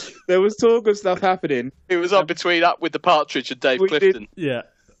FM. There was talk of stuff happening. It was on between Up with the Partridge and Dave Clifton. Yeah.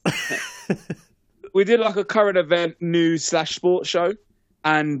 We did like a current event news / sports show,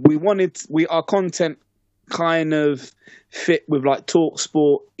 and our content kind of fit with like Talk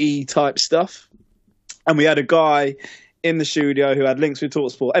Sport type stuff, and we had a guy in the studio who had links with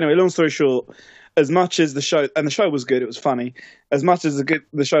Talk Sport. Anyway, long story short, as much as the show was good, it was funny. As much as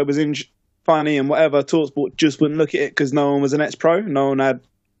the show was funny and whatever, Talk Sport just wouldn't look at it because no one was an ex-pro, no one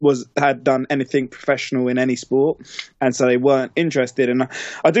had done anything professional in any sport, and so they weren't interested. And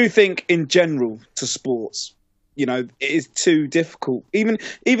I do think in general to sports, you know, it is too difficult. Even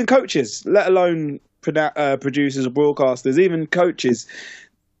coaches, let alone producers or broadcasters, even coaches,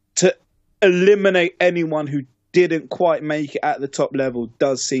 to eliminate anyone who didn't quite make it at the top level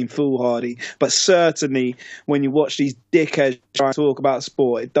does seem foolhardy. But certainly when you watch these dickheads try to talk about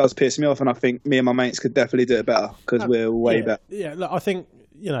sport, it does piss me off, and I think me and my mates could definitely do it better because we're way better. Yeah, look, I think,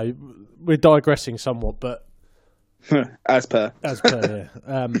 you know, we're digressing somewhat, but as per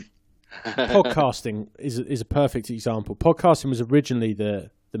podcasting is a perfect example. Podcasting was originally the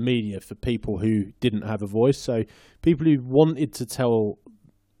media for people who didn't have a voice, so people who wanted to tell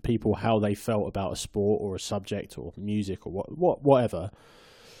people how they felt about a sport or a subject or music or whatever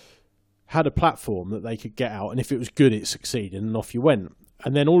had a platform that they could get out, and if it was good, it succeeded, and off you went.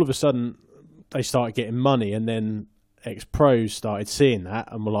 And then all of a sudden they started getting money, and then ex-pros started seeing that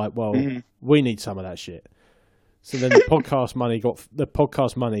and were like, well, we need some of that shit. So then the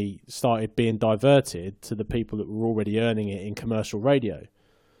podcast money started being diverted to the people that were already earning it in commercial radio.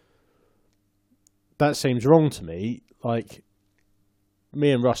 That seems wrong to me. Like,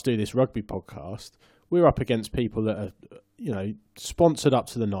 me and Russ do this rugby podcast. We're up against people that are, you know, sponsored up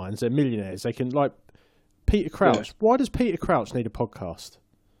to the nines. They're millionaires. They can, like, Peter Crouch. Yeah. Why does Peter Crouch need a podcast?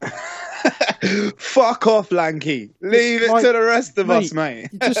 Fuck off, Lanky. Leave it to the rest of us, mate.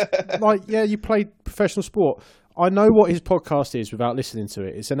 You just, you played professional sport. I know what his podcast is without listening to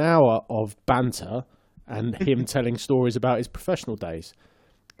it. It's an hour of banter and him telling stories about his professional days.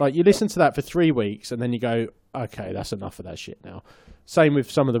 Like, you listen to that for 3 weeks and then you go, okay, that's enough of that shit now. Same with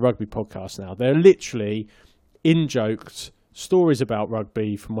some of the rugby podcasts now. They're literally in-jokes, stories about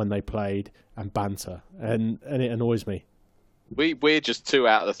rugby from when they played, and banter. And it annoys me. We're just 2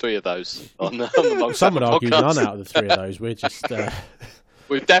 out of the 3 of those. Some would argue none out of the 3 of those. We're just...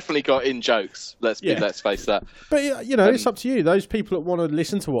 We've definitely got in-jokes. Let's face that. But, you know, it's up to you. Those people that want to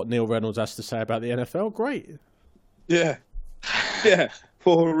listen to what Neil Reynolds has to say about the NFL, great. Yeah. Yeah.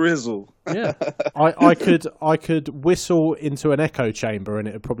 Poor Rizzle. Yeah. I could whistle into an echo chamber and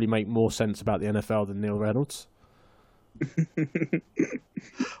it would probably make more sense about the NFL than Neil Reynolds.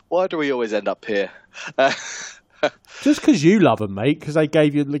 Why do we always end up here? Just because you love them, mate, because they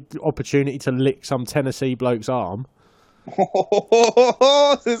gave you the opportunity to lick some Tennessee bloke's arm. Don't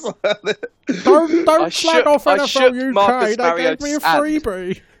slag off NFL UK. They gave me a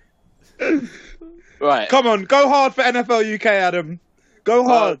freebie. Right. Come on, go hard for NFL UK, Adam. Go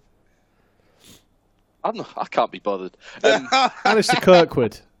hard. I can't be bothered. Alistair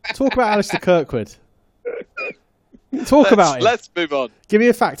Kirkwood. Talk about Alistair Kirkwood. Talk about him. Let's move on. Give me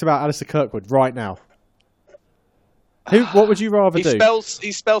a fact about Alistair Kirkwood right now. What would you rather do?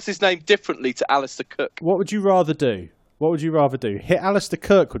 He spells his name differently to Alistair Cook. What would you rather do? What would you rather do? Hit Alistair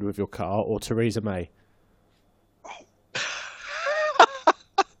Kirkwood with your car or Theresa May?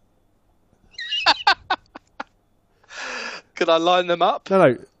 Could I line them up?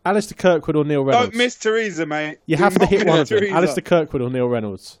 No. Alistair Kirkwood or Neil Reynolds? Don't miss Theresa, mate. You have to hit one of them. Alistair Kirkwood or Neil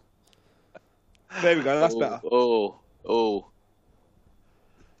Reynolds? There we go. That's better.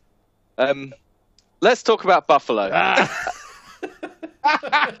 Let's talk about Buffalo.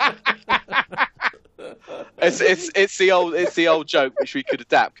 It's the old joke which we could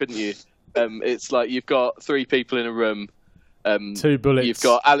adapt, couldn't you? It's like you've got three people in a room. 2 bullets.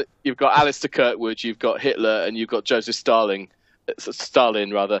 You've got Alistair Kirkwood, you've got Hitler, and you've got Joseph Stalin,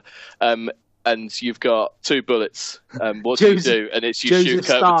 and you've got 2 bullets. What do you do? And it's you shoot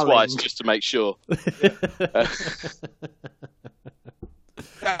Kirkwood twice just to make sure.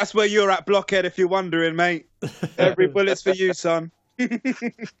 That's where you're at, Blockhead, if you're wondering, mate. Every bullet's for you, son.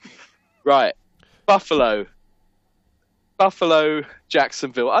 Right. Buffalo,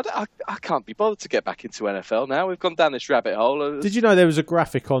 Jacksonville. I can't be bothered to get back into NFL now. We've gone down this rabbit hole. Did you know there was a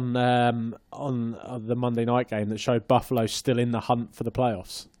graphic on the Monday night game that showed Buffalo still in the hunt for the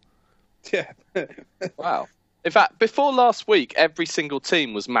playoffs? Yeah. Wow. In fact, before last week, every single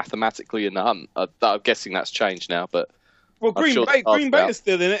team was mathematically in the hunt. I'm guessing that's changed now, but well, Green Bay is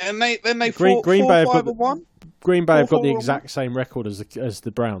still in it, and they fought Green Bay 4-5-1. Green Bay have got the exact same record as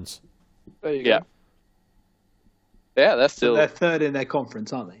the Browns. There you go. Yeah, they're still. They're third in their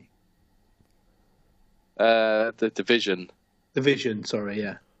conference, aren't they? The division. Division, sorry,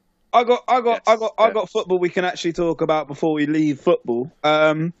 yeah. I got football we can actually talk about before we leave football.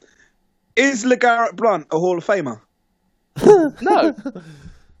 Is LeGarrette Blount a Hall of Famer? No.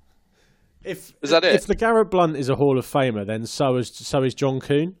 If LeGarrette Blount is a Hall of Famer, then so is John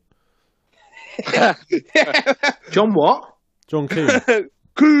Kuhn. John what? John Kuhn.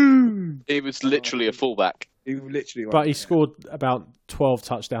 Kuhn. He was literally a fullback. But he scored about 12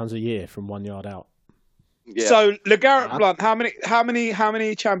 touchdowns a year from 1 yard out. Yeah. So LeGarrette Blount, how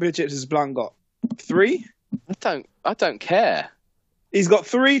many championships has Blount got? 3? I don't care. He's got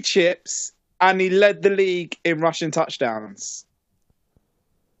 3 chips, and he led the league in rushing touchdowns.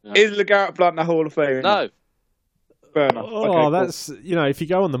 No. Is LeGarrette Blount a Hall of Fame? No. Fair enough. Oh, okay, that's cool. If you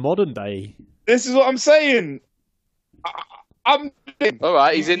go on the modern day. This is what I'm saying. I'm all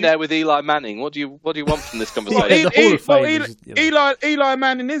right. He's in there with Eli Manning. What do you want from this conversation? Eli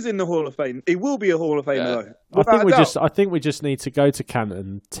Manning is in the Hall of Fame. He will be a Hall of Famer, though. I think we just need to go to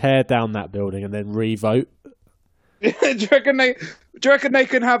Canton, tear down that building, and then re-vote. Do you reckon they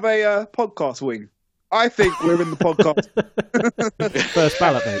can have a podcast wing? I think we're in the podcast. First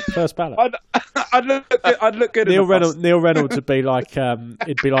ballot, mate. First ballot. I'd look good. Neil Reynolds would be like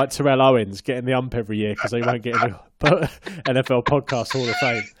it'd be like Terrell Owens getting the ump every year because they won't get in the NFL Podcast Hall of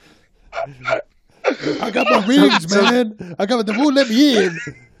Fame. I got my rings, man. They won't let me in.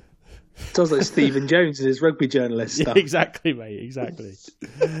 Sounds like Stephen Jones and his rugby journalist stuff. Yeah, exactly, mate. Exactly.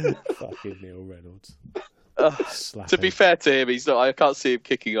 Fucking Neil Reynolds. To be fair to him, I can't see him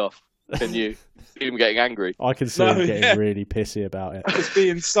kicking off. Can you? See him getting angry. I can see him getting really pissy about it. Just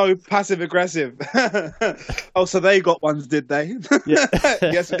being so passive aggressive. Oh, so they got ones, did they? Yeah.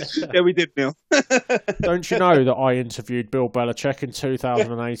 Yes. Yeah, we did, Neil. Don't you know that I interviewed Bill Belichick in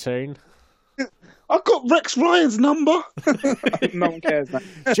 2018? I got Rex Ryan's number. No one cares, man.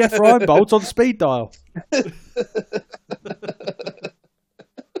 Jeff Reinbold's on speed dial.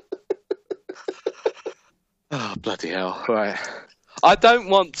 Oh, bloody hell. Right. I don't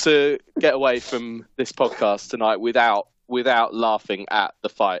want to get away from this podcast tonight without laughing at the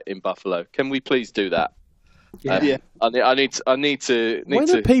fight in Buffalo. Can we please do that? Yeah. I need to. When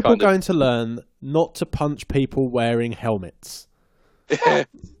are people going to learn not to punch people wearing helmets? Fuck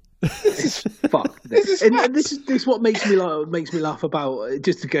this. And this is what makes me laugh about,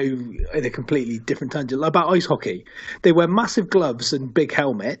 just to go in a completely different tangent, about ice hockey. They wear massive gloves and big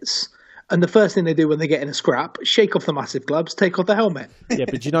helmets. And the first thing they do when they get in a scrap, shake off the massive gloves, take off the helmet. Yeah,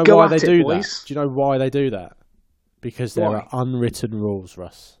 but do you know why they do that? Do you know why they do that? Because there are unwritten rules,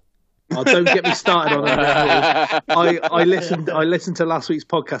 Russ. Oh, don't get me started on unwritten rules. I listened to last week's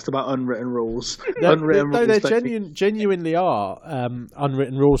podcast about unwritten rules. There genuinely are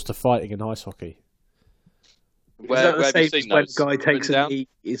unwritten rules to fighting in ice hockey. Where have you seen when those? a guy takes a knee,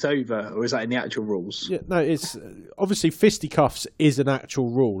 it's over, or is that in the actual rules? Yeah, no, it's obviously fisticuffs is an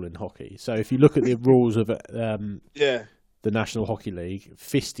actual rule in hockey. So if you look at the rules of the National Hockey League,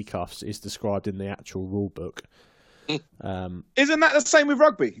 fisticuffs is described in the actual rule book. Isn't that the same with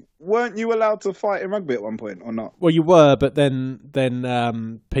rugby? Weren't you allowed to fight in rugby at one point or not? Well, you were, but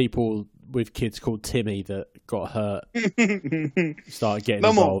then people with kids called Timmy that got hurt started getting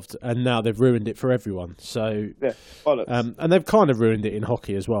involved, and now they've ruined it for everyone. So, yeah, and they've kind of ruined it in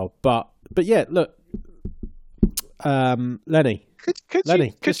hockey as well. But yeah, look, Lenny.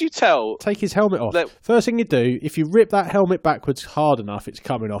 Could you tell? Take his helmet off. First thing you do, if you rip that helmet backwards hard enough, it's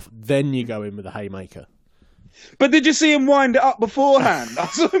coming off. Then you go in with a haymaker. But did you see him wind it up beforehand? I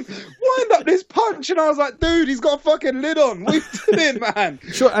saw him wind up this punch, and I was like, dude, he's got a fucking lid on. What are you doing, man?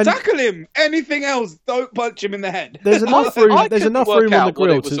 Sure, tackle him. Anything else, don't punch him in the head. There's enough room. There's enough room on the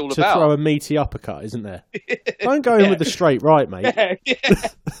grill to throw a meaty uppercut, isn't there? Don't go in with the straight right, mate. Yeah.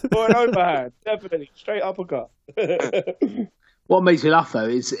 Or an overhand, definitely straight uppercut. What makes me laugh though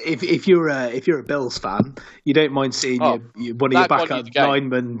is if you're a Bills fan, you don't mind seeing one of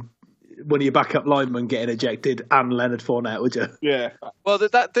your backup linemen getting ejected and Leonard Fournette, would you? Yeah. Well,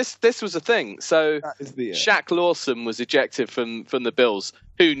 this was a thing. So Shaq Lawson was ejected from the Bills.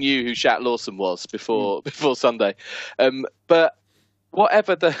 Who knew who Shaq Lawson was before Sunday? But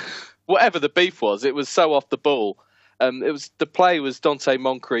whatever the beef was, it was so off the ball. The play was Dante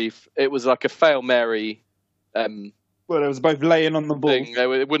Moncrief. It was like a Fail Mary. Well, it was both laying on the ball.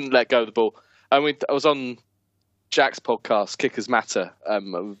 They wouldn't let go of the ball. I was on Jack's podcast, Kickers Matter,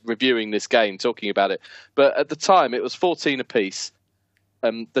 reviewing this game, talking about it. But at the time, it was 14 apiece.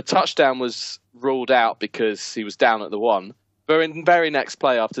 The touchdown was ruled out because he was down at the 1. But in the very next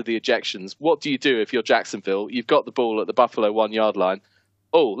play after the ejections, what do you do if you're Jacksonville? You've got the ball at the Buffalo 1-yard line.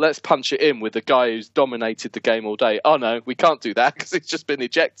 Oh, let's punch it in with the guy who's dominated the game all day. Oh, no, we can't do that because it's just been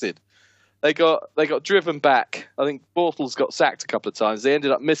ejected. They got driven back. I think Bortles got sacked a couple of times. They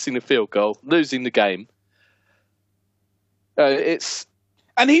ended up missing the field goal, losing the game. And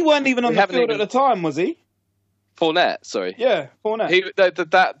he weren't even on the field at the time, was he? Fournette, sorry. Yeah, Fournette.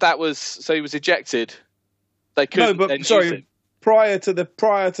 He was ejected. They couldn't. No, but sorry. Prior to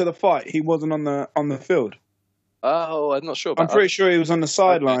the fight, he wasn't on the field. Oh, I'm not sure about that. I'm pretty sure he was on the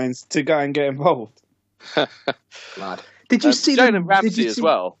sidelines to go and get involved. Lad. Did you see Jalen Ramsey as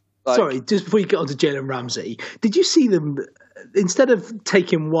well? Sorry, just before you get on to Jalen Ramsey, did you see them, instead of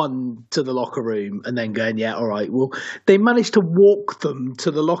taking one to the locker room and then going, yeah, all right, well, they managed to walk them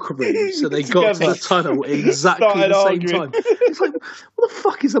to the locker room so they got to the tunnel exactly the same time. It's like, what the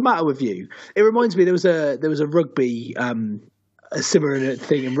fuck is the matter with you? It reminds me, there was a rugby, a similar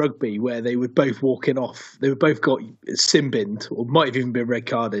thing in rugby where they were both walking off. They were both got sin-binned, or might have even been red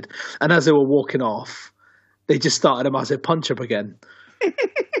carded. And as they were walking off, they just started a massive punch-up again.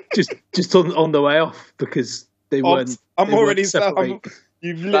 just on the way off because they weren't.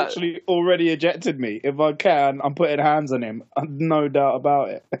 You've literally already ejected me. If I can, I'm putting hands on him. No doubt about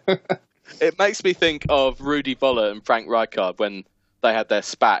it. It makes me think of Rudy Voller and Frank Rijkaard when they had their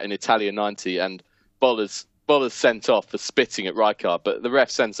spat in Italia 90 and Voller's sent off for spitting at Rijkaard, but the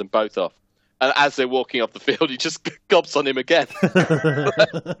ref sends them both off. And as they're walking off the field, he just gobs on him again. Take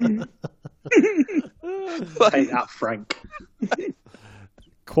that, Frank.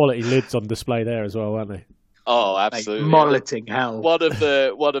 Quality lids on display there as well, weren't they? Oh, absolutely! Molleting hell. One of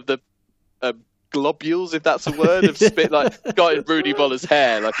the globules, if that's a word, of spit got in Rudy Voller's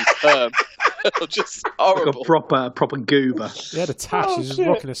hair like his sperm. Just horrible. Like a proper goober. He had a tash. He was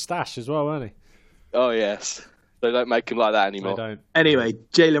rocking a stash as well, weren't he? Oh yes, they don't make him like that anymore. They don't. Anyway,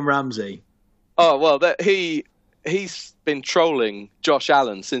 Jalen Ramsey. Oh well, he's been trolling Josh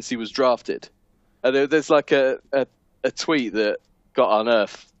Allen since he was drafted. There's like a tweet that got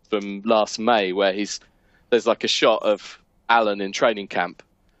unearthed from last May where there's like a shot of Allen in training camp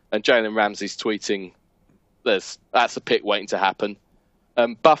and Jalen Ramsey's tweeting that's a pick waiting to happen.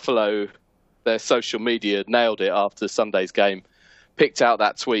 Buffalo, their social media nailed it after Sunday's game, picked out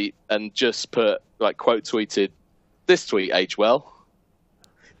that tweet and just quote tweeted, "This tweet aged well."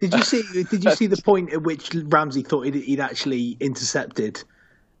 Did you see the point at which Ramsey thought he'd actually intercepted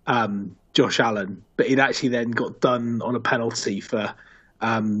Josh Allen, but he'd actually then got done on a penalty for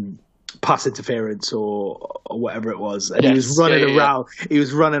pass interference or whatever it was, and he was running around. He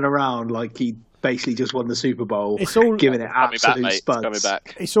was running around like he basically just won the Super Bowl, giving it absolute spuds.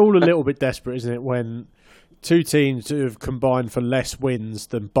 It's all a little bit desperate, isn't it? When two teams who have combined for less wins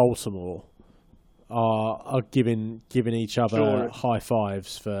than Baltimore are giving each other high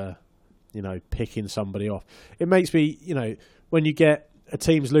fives for picking somebody off. It makes me when you get a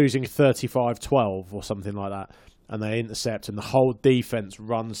team's losing 35-12 or something like that, and they intercept, and the whole defense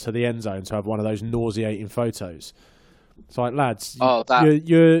runs to the end zone to have one of those nauseating photos. It's like, lads,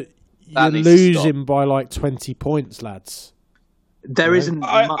 you're losing by like 20 points, lads. There isn't much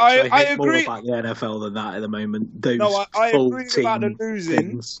I I hate more agree. about the NFL than that at the moment. Those No, I full agree team about the losing.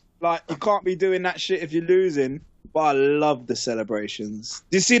 things. Like, you can't be doing that shit if you're losing. But I love the celebrations.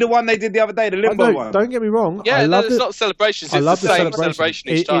 Do you see the one they did the other day, the limbo one? Don't get me wrong. Yeah, I love it's not celebrations. I It's love the the same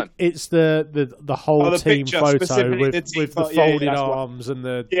celebration each time. It's the whole the team picture, photo specifically with the team the photo. Yeah, folded that's what- arms and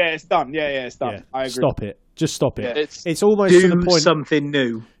the. Yeah, it's done. Yeah, it's done. Yeah. I agree. Stop it. Just stop it. Yeah. It's almost to the Do point. something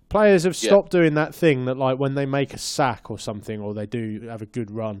new. Players have stopped doing that thing that, like, when they make a sack or something, or they do have a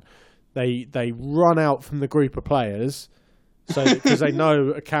good run, they run out from the group of players, so because they know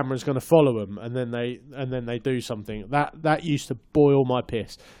a camera's going to follow them, and then they do something that used to boil my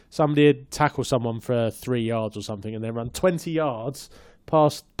piss. Somebody would tackle someone for 3 yards or something, and then run 20 yards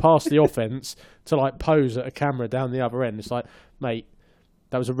past the offense to like pose at a camera down the other end. It's like, mate,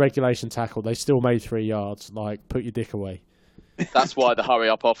 that was a regulation tackle. They still made 3 yards. Like, put your dick away. That's why the hurry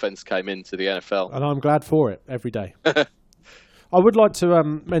up offense came into the NFL. And I'm glad for it every day. I would like to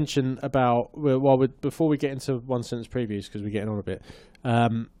mention about before we get into one sentence previews, because we're getting on a bit.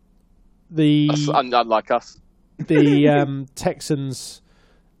 Unlike us, the Texans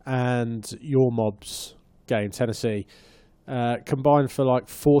and your mobs game, Tennessee, combined for like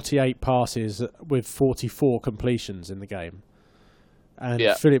 48 passes with 44 completions in the game, and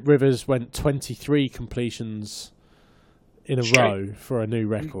Philip Rivers went 23 completions in a row for a new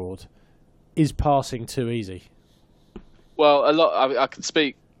record. Is passing too easy? Well, I can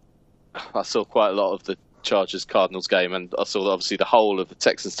speak. I saw quite a lot of the Chargers-Cardinals game, and I saw obviously the whole of the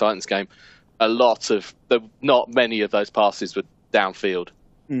Texans-Titans game. Not many of those passes were downfield,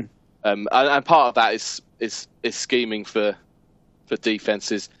 and part of that is scheming for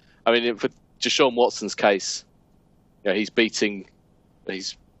defenses. I mean, for Deshaun Watson's case, he's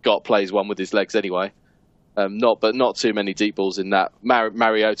got plays won with his legs anyway. Not too many deep balls in that.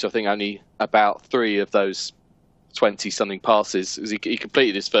 Mariota, I think, only about 3 of those 20-something passes. He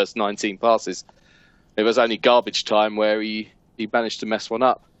completed his first 19 passes. It was only garbage time where he managed to mess one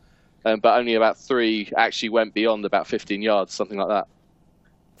up. But only about 3 actually went beyond about 15 yards, something like that.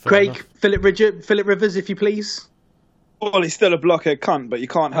 Craig, Philip Rivers, if you please. Well, he's still a blockhead cunt, but you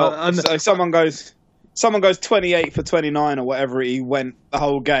can't help. So someone goes 28 for 29 or whatever he went the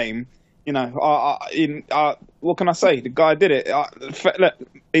whole game. What can I say? The guy did it. Look,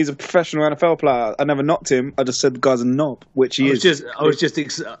 he's a professional NFL player. I never knocked him. I just said the guy's a knob, which he is.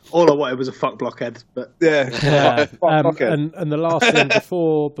 All I wanted was a fuck blockhead. But yeah. And the last thing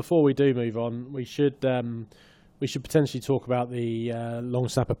before we do move on, we should potentially talk about the Long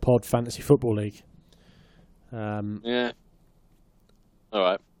Snapper Pod Fantasy Football League. Yeah. All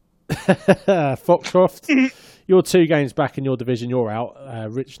right. Foxcroft, you're 2 games back in your division. You're out.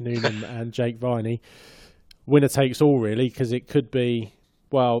 Rich Noonan and Jake Viney. Winner takes all, really, because it could be.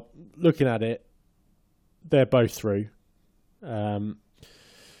 Well, looking at it, they're both through. Some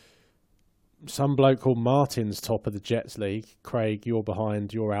bloke called Martin's top of the Jets League. Craig, you're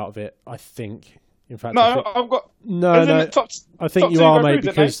behind. You're out of it, I think. In fact, I've got no. I think you are, mate,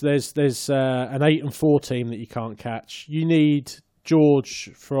 because there's an 8-4 team that you can't catch. You need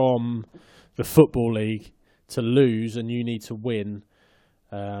George from the Football League to lose, and you need to win,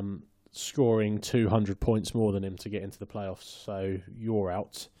 scoring 200 points more than him to get into the playoffs. So you're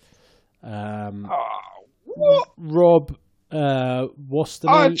out. What? Rob Waston.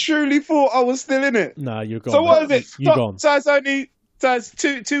 I truly thought I was still in it. No, you're gone. So what is it? You're gone. So it's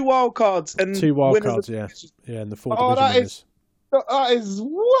two wild cards and 2 wild winners cards. Yeah, and the 4 Oh, division winners. that is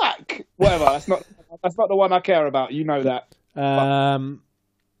whack. Whatever. That's not the one I care about. You know that.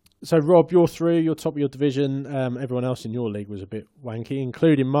 So Rob, you're through. You're top of your division. Everyone else in your league was a bit wanky,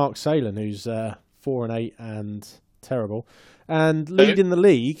 including Mark Salen, who's 4-8 and terrible, and leading the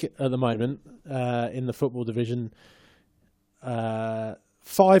league at the moment in the football division. 5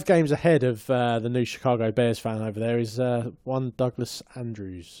 games ahead of the new Chicago Bears fan over there is one Douglas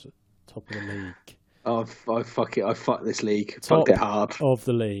Andrews, top of the league. Oh, fuck it! I fuck this league. Top Fuck it hard. of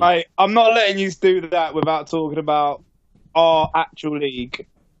the league. I'm not letting you do that without talking about our actual league.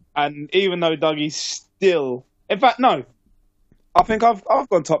 And even though Dougie's still, in fact, no, I think I've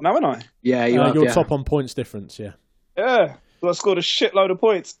gone top now, haven't I? Yeah, you're top on points difference. Yeah. Yeah. So I scored a shitload of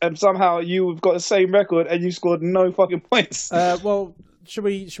points, and somehow you've got the same record, and you scored no fucking points. Well, should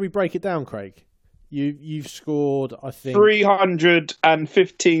we break it down, Craig? You've scored, I think,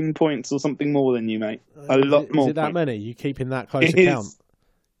 315 points or something more than you, mate. A lot more. Is it that points. many? You keeping that close account?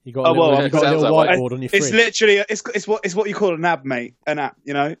 You got a I've got a little whiteboard on your fridge. It's literally it's what you call an app, mate. An app,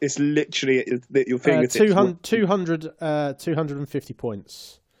 It's literally at your fingertips. 250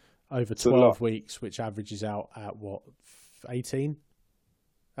 points over 12 weeks, which averages out at what, 18?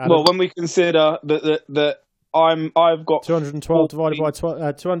 Well, when we consider that I've got 212 divided by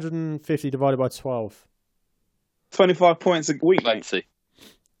 12. 250 divided by 12. 25 points a week, mate. Fancy.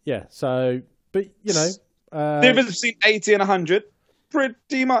 Yeah. So, but you know, difference between 80 and 100,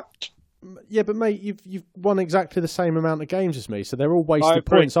 pretty much. Yeah, but mate, you've won exactly the same amount of games as me, so they're all wasted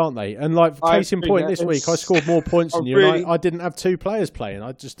agree. points, aren't they? And like case in point, this week I scored more points than you, and I didn't have two players playing.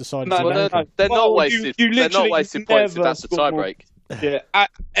 I just decided to. Well, they're not wasted. They're not wasted points if that's the tiebreak.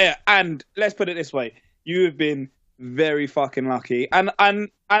 Yeah, and let's put it this way: you have been very fucking lucky. And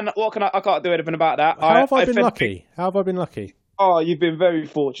what can I can't do anything about that. How have I been lucky? How have I been lucky? Oh, you've been very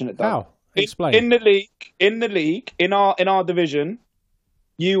fortunate. Doug. How? Explain. In the league, in our division,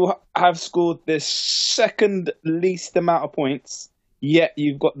 you have scored the second least amount of points, yet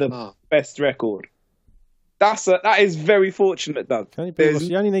you've got the best record. That is very fortunate, Doug.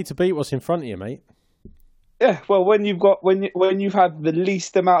 You only need to beat what's in front of you, mate. Yeah, well, when you've had the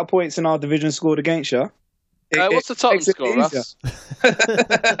least amount of points in our division scored against you. What's the Tottenham score, Russ?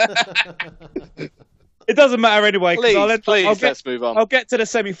 It doesn't matter anyway. Please, let's move on. I'll get to the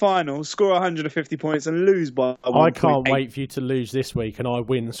semi-finals, score 150 points, and lose by 1.8. I can't wait for you to lose this week, and I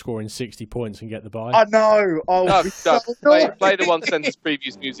win, scoring 60 points and get the bye. I know. Play the one sentence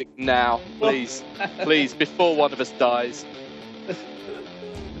previews music now, please, before one of us dies.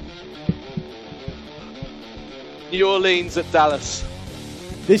 New Orleans at Dallas.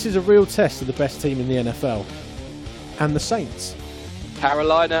 This is a real test of the best team in the NFL. And the Saints.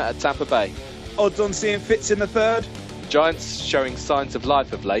 Carolina at Tampa Bay. Odds on seeing Fitz in the third. Giants showing signs of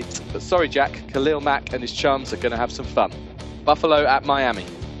life of late, but sorry Jack, Khalil Mack and his chums are going to have some fun. Buffalo at Miami.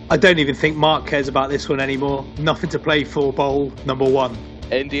 I don't even think Mark cares about this one anymore. Nothing to play for, bowl number 1.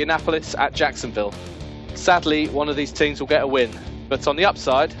 Indianapolis at Jacksonville. Sadly, one of these teams will get a win, but on the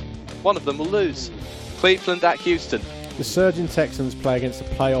upside, one of them will lose. Cleveland at Houston. The surging Texans play against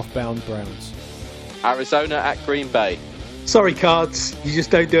the playoff-bound Browns. Arizona at Green Bay. Sorry, Cards. You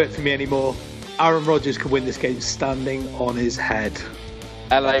just don't do it for me anymore. Aaron Rodgers could win this game standing on his head.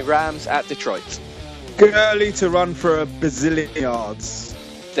 LA Rams at Detroit. Gurley to run for a bazillion yards.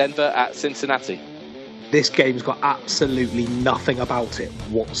 Denver at Cincinnati. This game's got absolutely nothing about it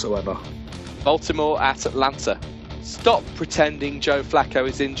whatsoever. Baltimore at Atlanta. Stop pretending Joe Flacco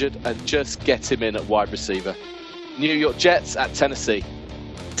is injured and just get him in at wide receiver. New York Jets at Tennessee.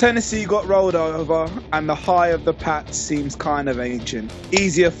 Tennessee got rolled over, and the high of the Pats seems kind of ancient.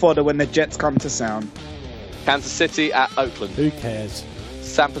 Easier fodder when the Jets come to sound. Kansas City at Oakland. Who cares?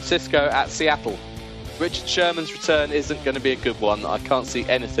 San Francisco at Seattle. Richard Sherman's return isn't going to be a good one. I can't see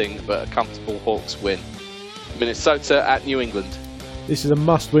anything but a comfortable Hawks win. Minnesota at New England. This is a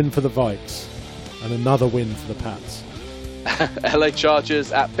must-win for the Vikes, and another win for the Pats. LA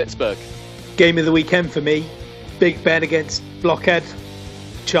Chargers at Pittsburgh. Game of the weekend for me. Big Ben against Blockhead.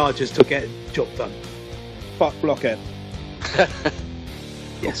 Chargers to get job done. Fuck Blockhead.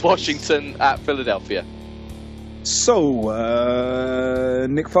 Yes, Washington at Philadelphia. So,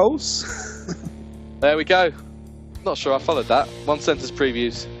 Nick Foles? There we go. Not sure I followed that. One sentence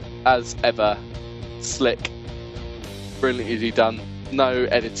previews, as ever. Slick. Brilliantly done. No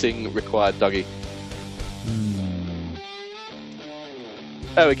editing required, Dougie.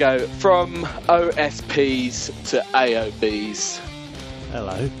 There we go. From OSPs to AOBs.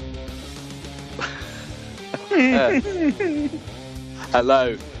 Hello.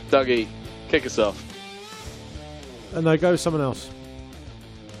 Hello, Dougie. Kick us off. No, go with someone else.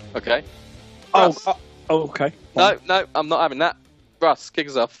 Okay. Oh, okay. No, I'm not having that. Russ, kick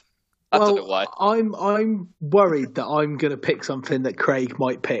us off. I don't know why. I'm worried that I'm going to pick something that Craig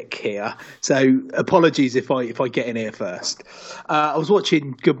might pick here. So apologies if I get in here first. I was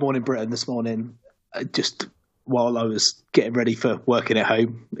watching Good Morning Britain this morning, just while I was getting ready for working at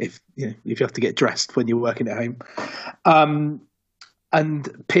home. If you have to get dressed when you're working at home, and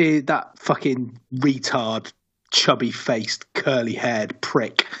that fucking retard, chubby-faced, curly-haired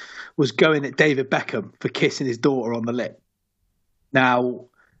prick was going at David Beckham for kissing his daughter on the lip. Now,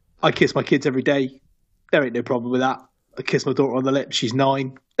 I kiss my kids every day. There ain't no problem with that. I kiss my daughter on the lip. She's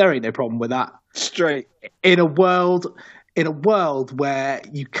 9. There ain't no problem with that. Straight. In a world where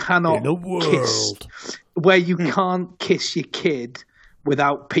you cannot where you can't kiss your kid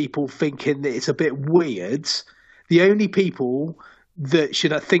without people thinking that it's a bit weird, the only people that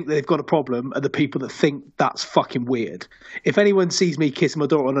should think that they've got a problem are the people that think that's fucking weird. If anyone sees me kissing my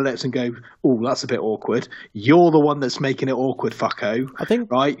daughter on the lips and go, "Oh, that's a bit awkward," you're the one that's making it awkward, fucko. I think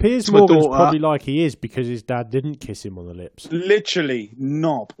right? Piers Morgan's probably like he is because his dad didn't kiss him on the lips. Literally,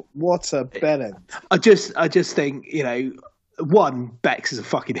 knob. What a bellend. I just think, one, Bex is a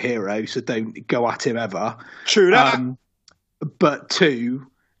fucking hero, so don't go at him ever. True that. But two,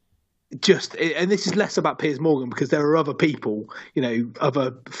 and this is less about Piers Morgan because there are other people,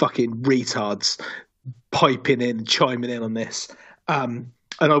 other fucking retards piping in, chiming in on this.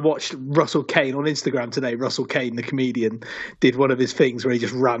 And I watched Russell Kane on Instagram today. Russell Kane, the comedian, did one of his things where he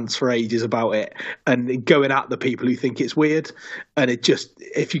just rants for ages about it and going at the people who think it's weird. And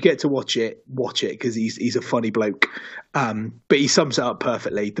if you get to watch it because he's a funny bloke. But he sums it up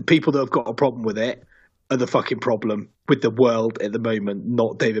perfectly. The people that have got a problem with it are the fucking problem with the world at the moment,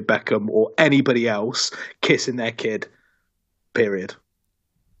 not David Beckham or anybody else kissing their kid. Period.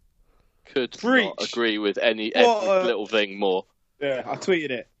 Could not agree with every little thing more. Yeah, I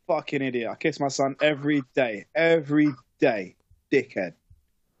tweeted it. Fucking idiot. I kiss my son every day. Every day. Dickhead.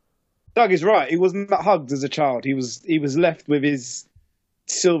 Doug is right. He wasn't hugged as a child. He was left with his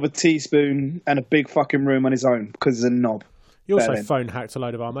silver teaspoon and a big fucking room on his own because he's a knob. He also phone hacked a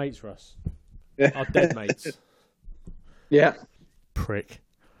load of our mates, Russ. Yeah. Our dead mates. Yeah. Prick.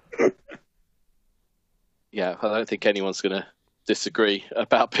 Yeah, I don't think anyone's going to disagree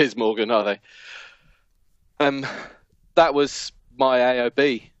about Piers Morgan, are they? That was my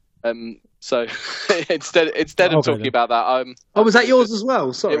AOB. So instead of talking about that, was that yours as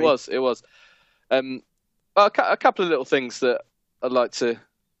well? Sorry, it was. A couple of little things that I'd like to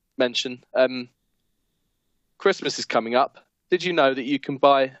mention. Christmas is coming up. Did you know that you can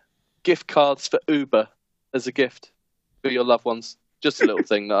buy gift cards for Uber as a gift for your loved ones? Just a little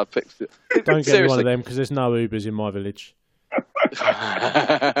thing that I picked. Don't get me one of them because there's no Ubers in my village.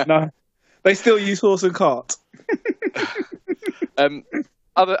 No, they still use horse and cart.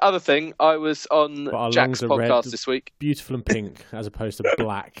 Other thing, I was on Jack's podcast this week. Beautiful and pink, as opposed to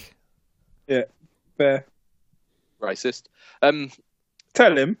black. Yeah, fair. Racist.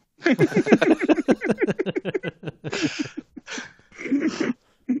 Tell him.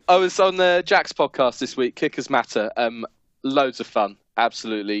 I was on Jack's podcast this week. Kickers Matter. Loads of fun.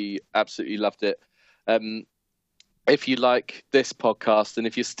 Absolutely loved it. If you like this podcast, and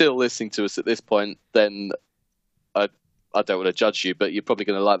if you're still listening to us at this point, then I don't want to judge you, but you're probably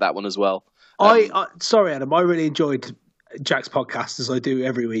going to like that one as well. Sorry, Adam. I really enjoyed Jack's podcast as I do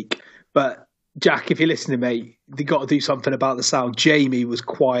every week. But Jack, if you're listening, mate, you got to do something about the sound. Jamie was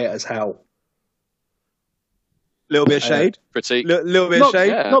quiet as hell. Little bit of shade. Critique. Little bit of shade.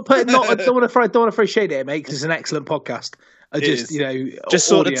 Yeah. I don't want to throw shade at it, mate, because it's an excellent podcast. Just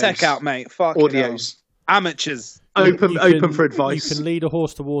sort the tech out, mate. Fuck audios. Amateurs. Open for advice. You can lead a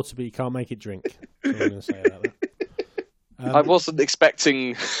horse to water, but you can't make it drink. That's what I'm going to say about that. I wasn't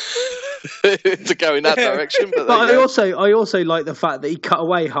expecting to go in that direction, but I also like the fact that he cut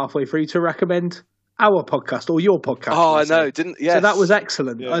away halfway through to recommend our podcast or your podcast. Oh, I know, didn't? Yes. So that was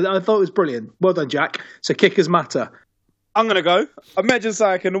excellent. Yeah. I thought it was brilliant. Well done, Jack. So Kickers Matter. I'm gonna go. I met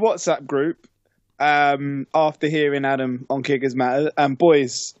Josiah in the WhatsApp group after hearing Adam on Kickers Matter, and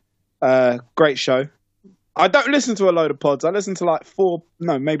boys, great show. I don't listen to a load of pods. I listen to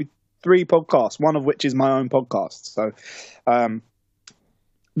maybe 3 podcasts, one of which is my own podcast. So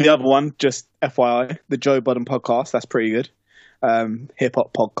the other one, just FYI, the Joe Budden podcast, that's pretty good.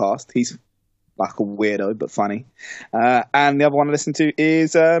 Hip-hop podcast. He's like a weirdo, but funny. And the other one I listen to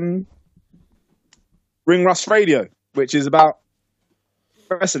is Ring Rust Radio, which is about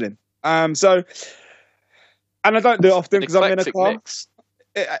wrestling. And I don't do it often because I'm in a car.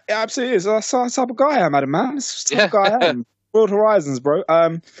 It absolutely is. That's the type of guy I am, Adam, man. That's the type of guy I am. World Horizons, bro.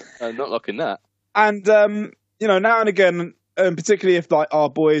 I'm not looking that. And now and again, particularly if our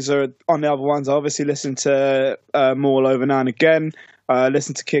boys are on the other ones, I obviously listen to Maul over now and again.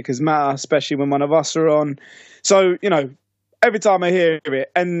 Listen to Kickers Matter, especially when one of us are on. So every time I hear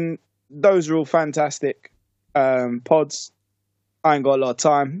it, and those are all fantastic pods. I ain't got a lot of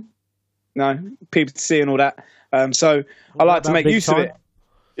time, people to see and all that. So I like to make use of it.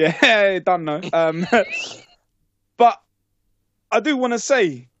 Yeah, don't know. But I do want to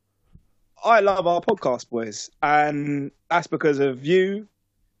say I love our podcast, boys, and that's because of you,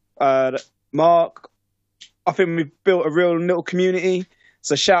 Mark. I think we've built a real little community.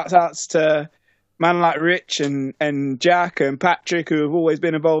 So shout outs to man like Rich and Jack and Patrick, who have always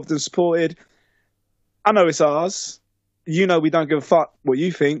been involved and supported. I know it's ours. We don't give a fuck what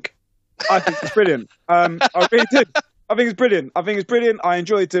you think. I think it's brilliant. I really do. I think it's brilliant. I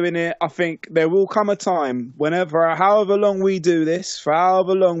enjoy doing it. I think there will come a time however long we do this, for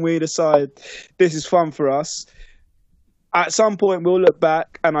however long we decide this is fun for us, at some point we'll look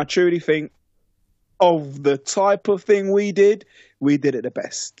back and I truly think of the type of thing we did it the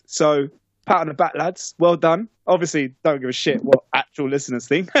best. So, pat on the back, lads. Well done. Obviously, don't give a shit what actual listeners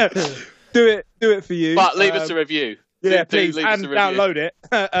think. Do it for you. But leave us a review. Yeah, please, and download it.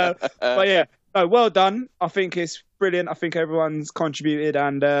 But yeah, no, well done. I think it's brilliant. I think everyone's contributed,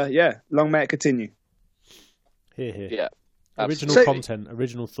 and long may it continue. Here. Yeah. Original content,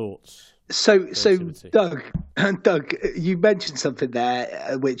 original thoughts. So Doug, you mentioned something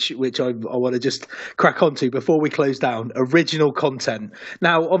there, which I want to just crack onto before we close down. Original content.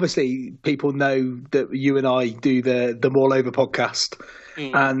 Now, obviously, people know that you and I do the More Over podcast,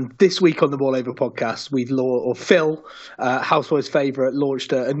 and this week on the More Over podcast, Phil, Houseboy's favourite,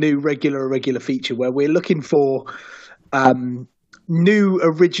 launched a new regular feature where we're looking for new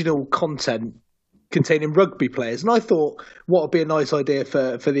original content containing rugby players. And I thought, what would be a nice idea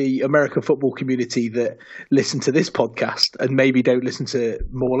for the American football community that listen to this podcast and maybe don't listen to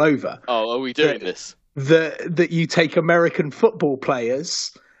More Over. Oh, are we doing this? That you take American football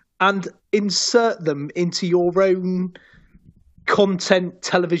players and insert them into your own content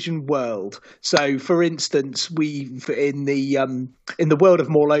television world. So, for instance, in the world of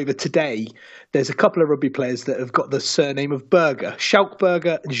More Over today, there's a couple of rugby players that have got the surname of Berger, Schalk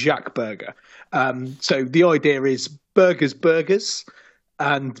Berger and Jacques Berger. So the idea is burgers,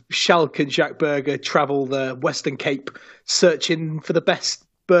 and Schalk and Jacques Berger travel the Western Cape searching for the best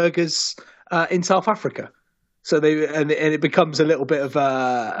burgers in South Africa. So it becomes a little bit of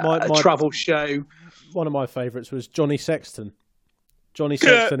a travel show. One of my favourites was Johnny Sexton. Johnny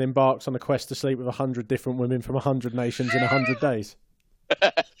Sexton embarks on a quest to sleep with 100 different women from 100 nations in 100 days.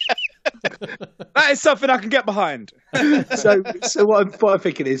 That is something I can get behind. So what I'm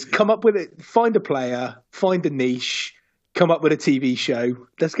thinking is come up with it, find a player, find a niche, come up with a TV show.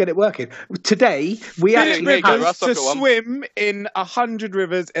 Let's get it working. Today, we actually have to swim in 100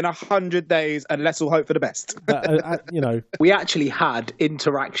 rivers in 100 days, and let's all hope for the best. We actually had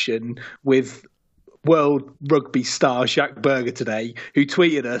interaction with World Rugby star Jacques Berger today, who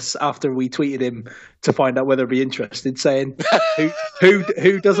tweeted us after we tweeted him to find out whether he'd be interested, saying,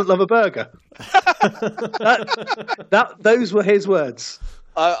 "Who doesn't love a burger?" Those were his words.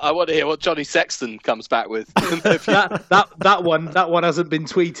 I want to hear what Johnny Sexton comes back with. that one hasn't been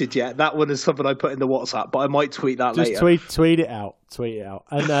tweeted yet. That one is something I put in the WhatsApp, but I might tweet that later. Just tweet it out.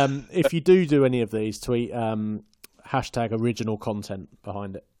 And if you do any of these, tweet hashtag original content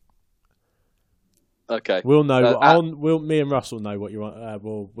behind it. Okay. We'll know. Me and Russell know what you want.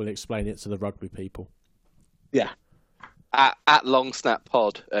 We'll explain it to the rugby people. Yeah. At Long Snap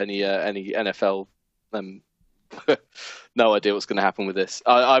Pod, any NFL. No idea what's going to happen with this.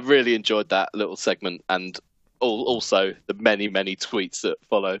 I really enjoyed that little segment, and also the many tweets that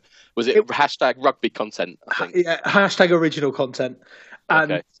follow. Was it hashtag rugby content? I think. Yeah, hashtag original content.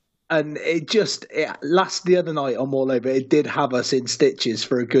 And it the other night on More Over, it did have us in stitches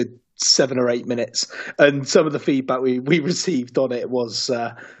for a good 7 or 8 minutes, and some of the feedback we received on it was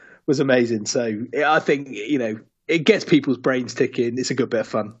amazing. So I think it gets people's brains ticking. It's a good bit of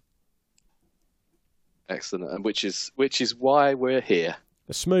fun. Excellent, and which is why we're here.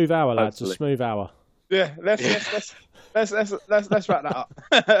 A smooth hour, lads. Hopefully. A smooth hour. Yeah, let's wrap that up.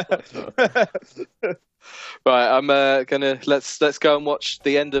 Right, I'm gonna let's go and watch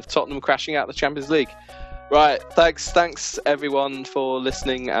the end of Tottenham crashing out the Champions League. Right, thanks everyone for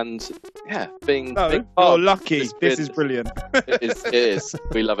listening and being. You're lucky. This is brilliant. It is.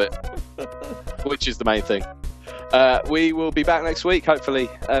 We love it, which is the main thing. We will be back next week, hopefully.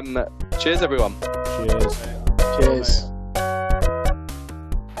 Cheers, everyone. Cheers.